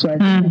 So I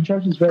think the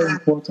church is very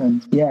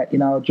important,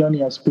 in our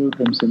journey as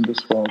pilgrims in this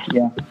world.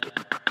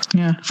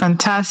 Yeah,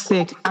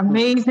 fantastic.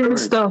 Amazing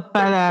stuff,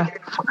 Father.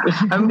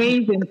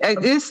 Amazing.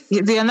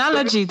 The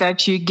analogy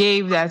that you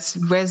gave that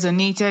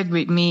resonated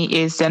with me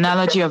is the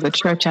analogy of the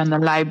church and the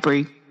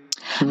library.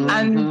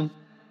 And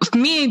for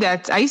me,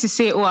 that I used to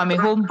say, I'm a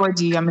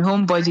homebody.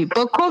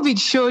 But COVID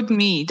showed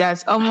me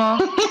that, you're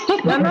not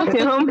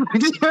a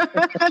homebody.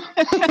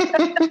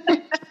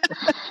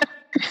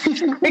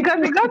 Because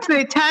it got to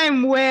a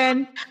time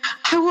when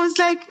I was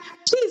like,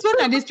 please,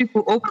 when are these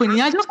people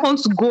opening? I just want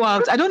to go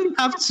out. I don't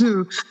have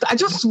to. I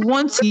just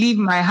want to leave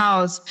my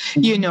house,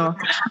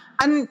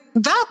 And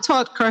that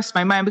thought crossed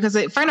my mind because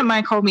a friend of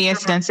mine called me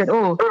yesterday and said,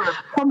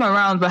 come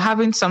around, we're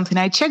having something.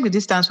 I checked the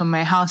distance from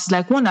my house,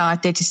 like 1 hour,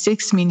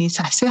 36 minutes.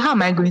 I said, how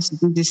am I going to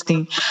do this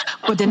thing?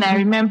 But then I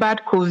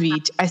remembered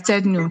COVID. I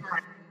said, no.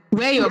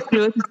 Wear your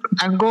clothes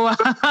and go.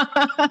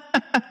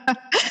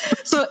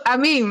 So, I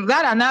mean,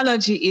 that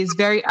analogy is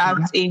very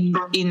apt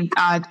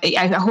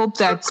I hope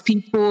that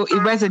it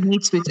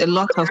resonates with a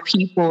lot of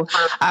people.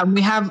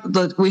 We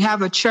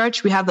have a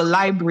church, we have the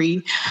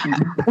library.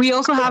 We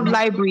also have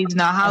libraries in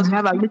our house. We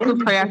have our little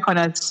prayer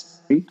corners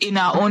in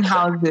our own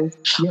houses.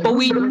 But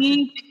we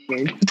need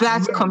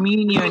that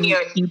communion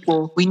with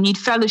people. We need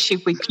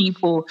fellowship with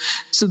people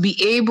to be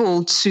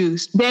able to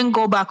then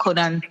go back on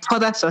and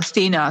further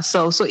sustain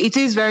ourselves. So it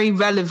is very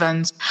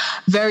relevant,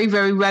 very,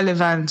 very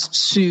relevant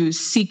to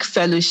seek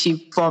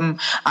fellowship from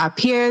our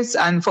peers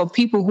and for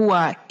people who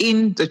are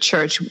in the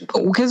church,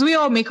 because we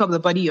all make up the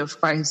body of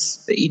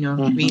Christ,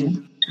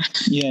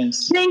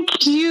 Yes.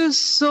 Thank you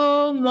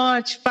so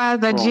much,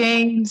 Father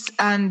James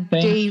and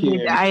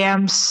David. I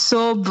am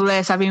so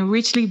blessed. I've been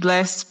richly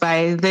blessed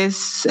by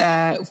this,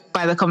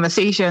 by the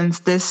conversations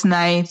this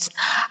night.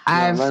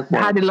 I've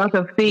had a lot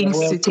of things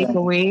to take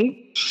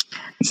away,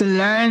 to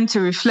learn,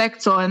 to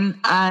reflect on,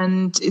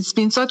 and it's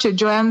been such a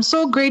joy. I'm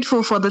so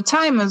grateful for the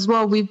time as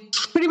well. We've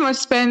pretty much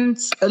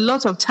spent a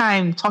lot of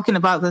time talking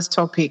about this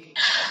topic,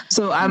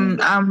 so I'm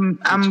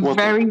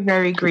very,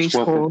 very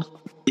grateful.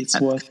 It's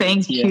worth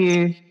Thank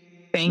you.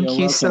 Thank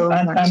you so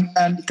much.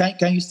 And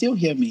can you still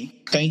hear me?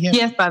 Can you hear me?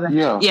 Yes, Father.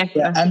 Yeah. Yes.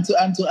 And to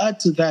add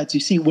to that, you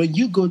see, when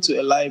you go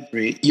to a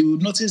library, you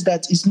notice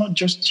that it's not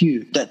just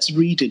you that's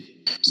reading.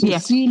 So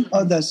seeing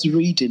others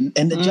reading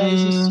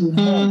energizes you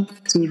more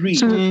to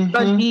read.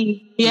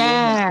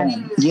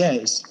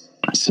 Yes.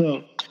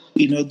 So,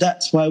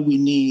 that's why we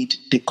need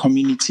the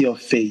community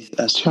of faith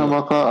as well.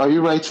 Chamaka, are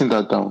you writing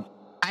that down?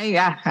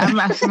 I'm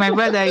asking my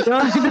brother.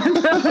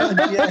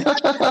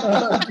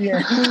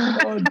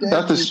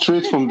 That is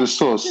straight from the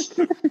source.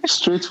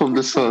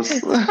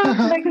 Oh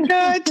my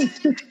God.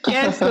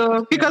 Yes,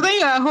 so because when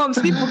you're at home,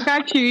 sleep will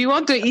catch you. You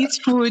want to eat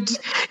food.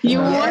 You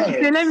want to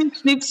say, let me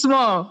sleep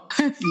small.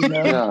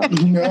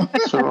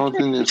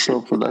 Surrounding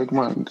yourself with like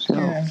minds.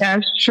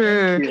 That's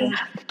true.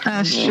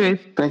 That's true.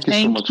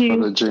 Thank you so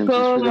much, Father James.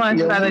 So much,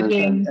 Father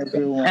James.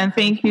 And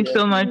thank you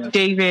so much,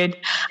 David.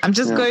 I'm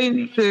just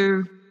going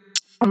to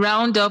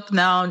round up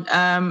now.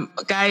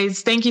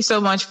 Guys, thank you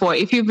so much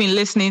if you've been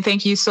listening,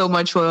 thank you so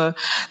much for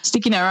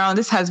sticking around.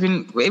 This has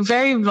been a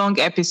very long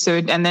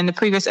episode, and then the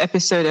previous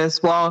episode as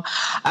well.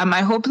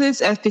 I hope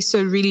this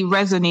episode really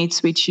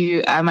resonates with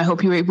you. I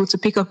hope you were able to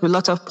pick up a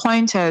lot of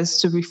pointers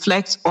to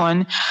reflect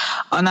on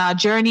our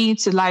journey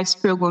to life's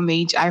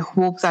pilgrimage. I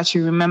hope that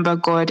you remember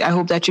God. I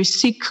hope that you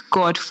seek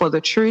God for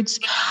the truth.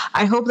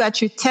 I hope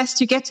that you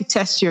get to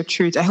test your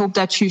truth. I hope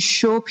that you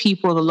show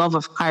people the love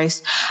of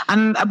Christ.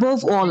 And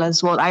above all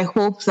as well, I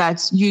hope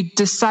that you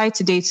decide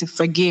today to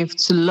forgive,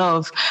 to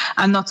love,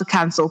 and not to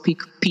cancel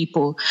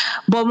people.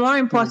 But more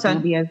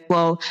importantly as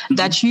well,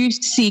 that you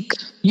seek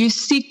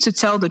to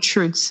tell the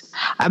truth.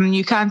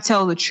 You can't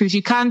tell the truth.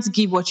 You can't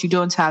give what you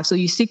don't have. So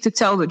you seek to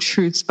tell the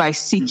truth by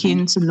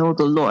seeking to know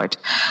the Lord.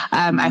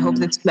 I hope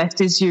this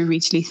blesses you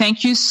richly.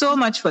 Thank you so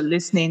much for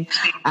listening,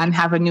 and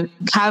have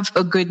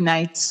a good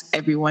night,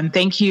 everyone.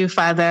 Thank you,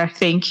 Father.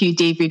 Thank you,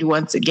 David,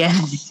 once again.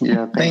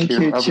 Yeah, thank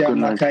you.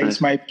 Chiamaka.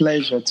 It's my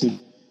pleasure to.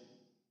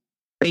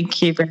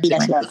 Thank you very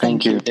much.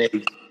 Thank you.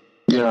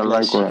 Yeah,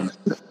 likewise.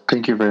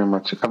 Thank you very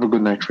much. Have a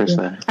good night, Tracy.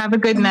 Have a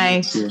good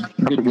night. Have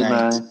a good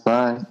night.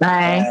 Bye.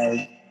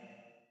 Bye.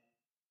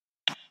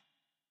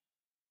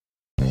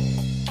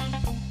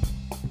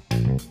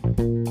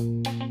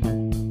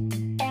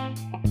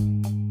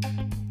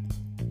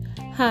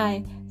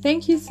 Hi,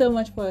 thank you so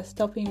much for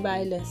stopping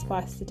by Let's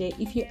Pass today.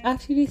 If you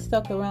actually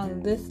stuck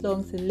around this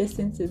long to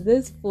listen to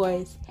this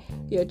voice,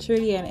 you're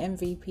truly an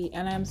MVP,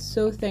 and I'm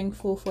so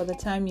thankful for the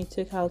time you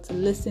took out to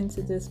listen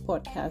to this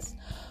podcast.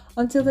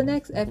 Until the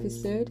next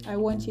episode, I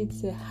want you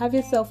to have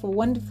yourself a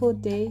wonderful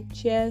day.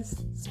 Cheers.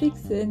 Speak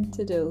soon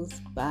to those.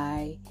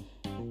 Bye.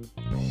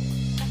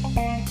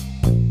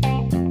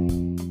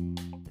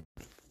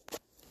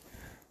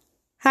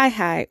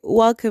 Hi,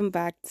 welcome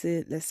back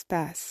to Let's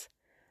Pass.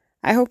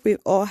 I hope we've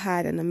all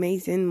had an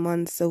amazing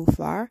month so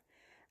far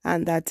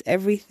and that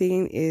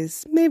everything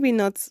is maybe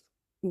not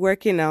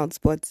working out,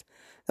 but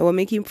that we're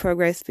making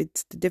progress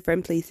with the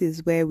different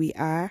places where we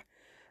are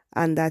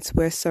and that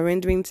we're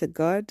surrendering to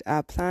God,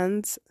 our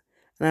plans,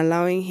 and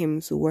allowing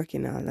Him to work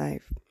in our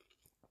life.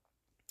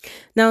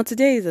 Now,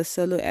 today is a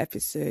solo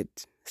episode,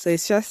 so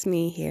it's just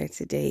me here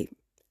today.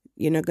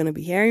 You're not going to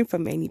be hearing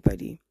from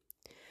anybody.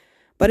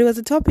 But it was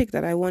a topic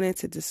that I wanted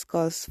to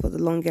discuss for the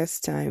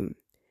longest time.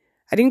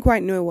 I didn't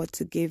quite know what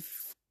to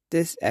give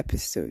this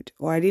episode,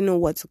 or I didn't know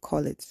what to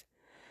call it.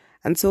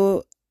 And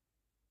so,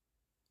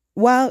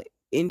 while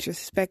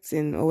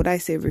introspecting, or would I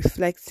say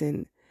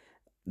reflecting,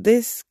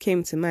 this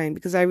came to mind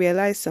because I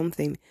realized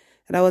something,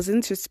 that I was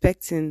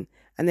introspecting,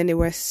 and then there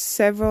were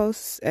several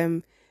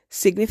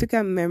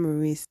significant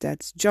memories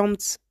that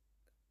jumped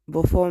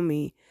before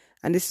me,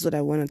 and this is what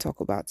I want to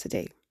talk about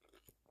today.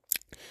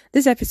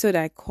 This episode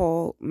I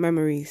call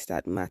Memories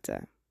That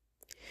Matter.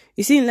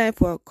 You see, in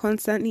life, we're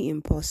constantly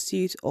in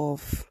pursuit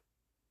of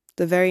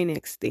the very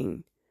next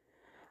thing.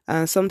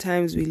 And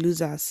sometimes we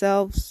lose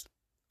ourselves.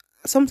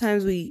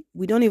 Sometimes we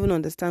don't even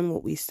understand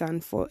what we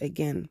stand for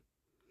again.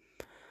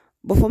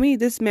 But for me,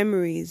 these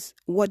memories,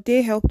 what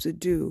they help to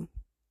do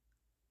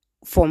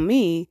for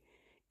me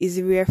is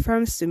it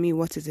reaffirms to me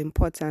what is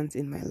important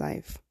in my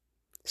life.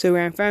 So it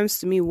reaffirms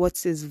to me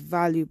what is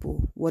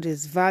valuable, what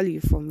is value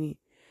for me.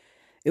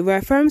 It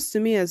reaffirms to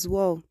me as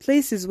well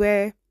places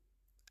where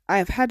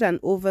I've had an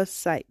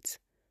oversight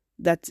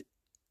that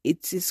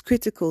it is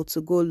critical to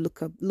go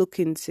look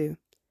into.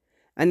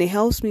 And it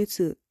helps me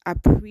to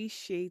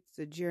appreciate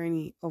the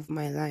journey of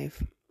my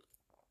life.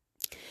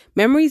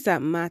 Memories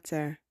that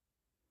matter.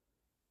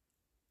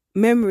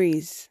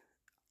 Memories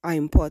are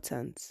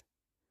important.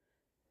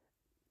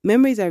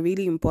 Memories are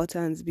really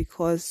important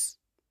because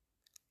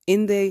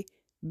in the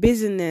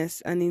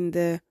busyness and in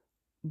the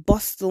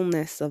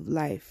bustleness of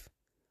life,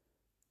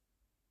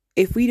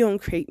 if we don't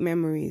create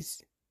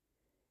memories,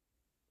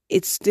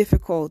 it's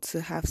difficult to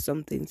have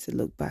something to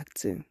look back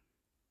to.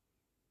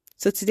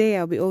 So today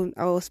I'll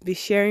be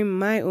sharing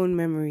my own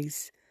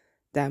memories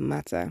that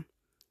matter.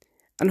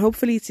 And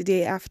hopefully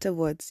today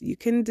afterwards, you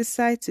can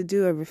decide to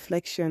do a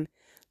reflection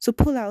to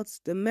pull out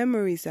the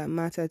memories that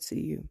matter to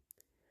you.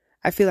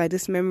 I feel like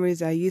these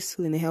memories are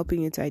useful in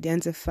helping you to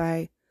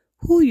identify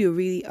who you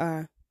really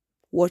are,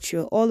 what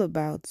you're all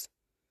about,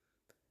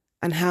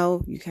 and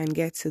how you can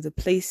get to the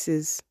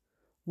places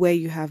where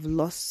you have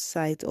lost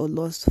sight or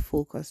lost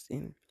focus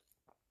in.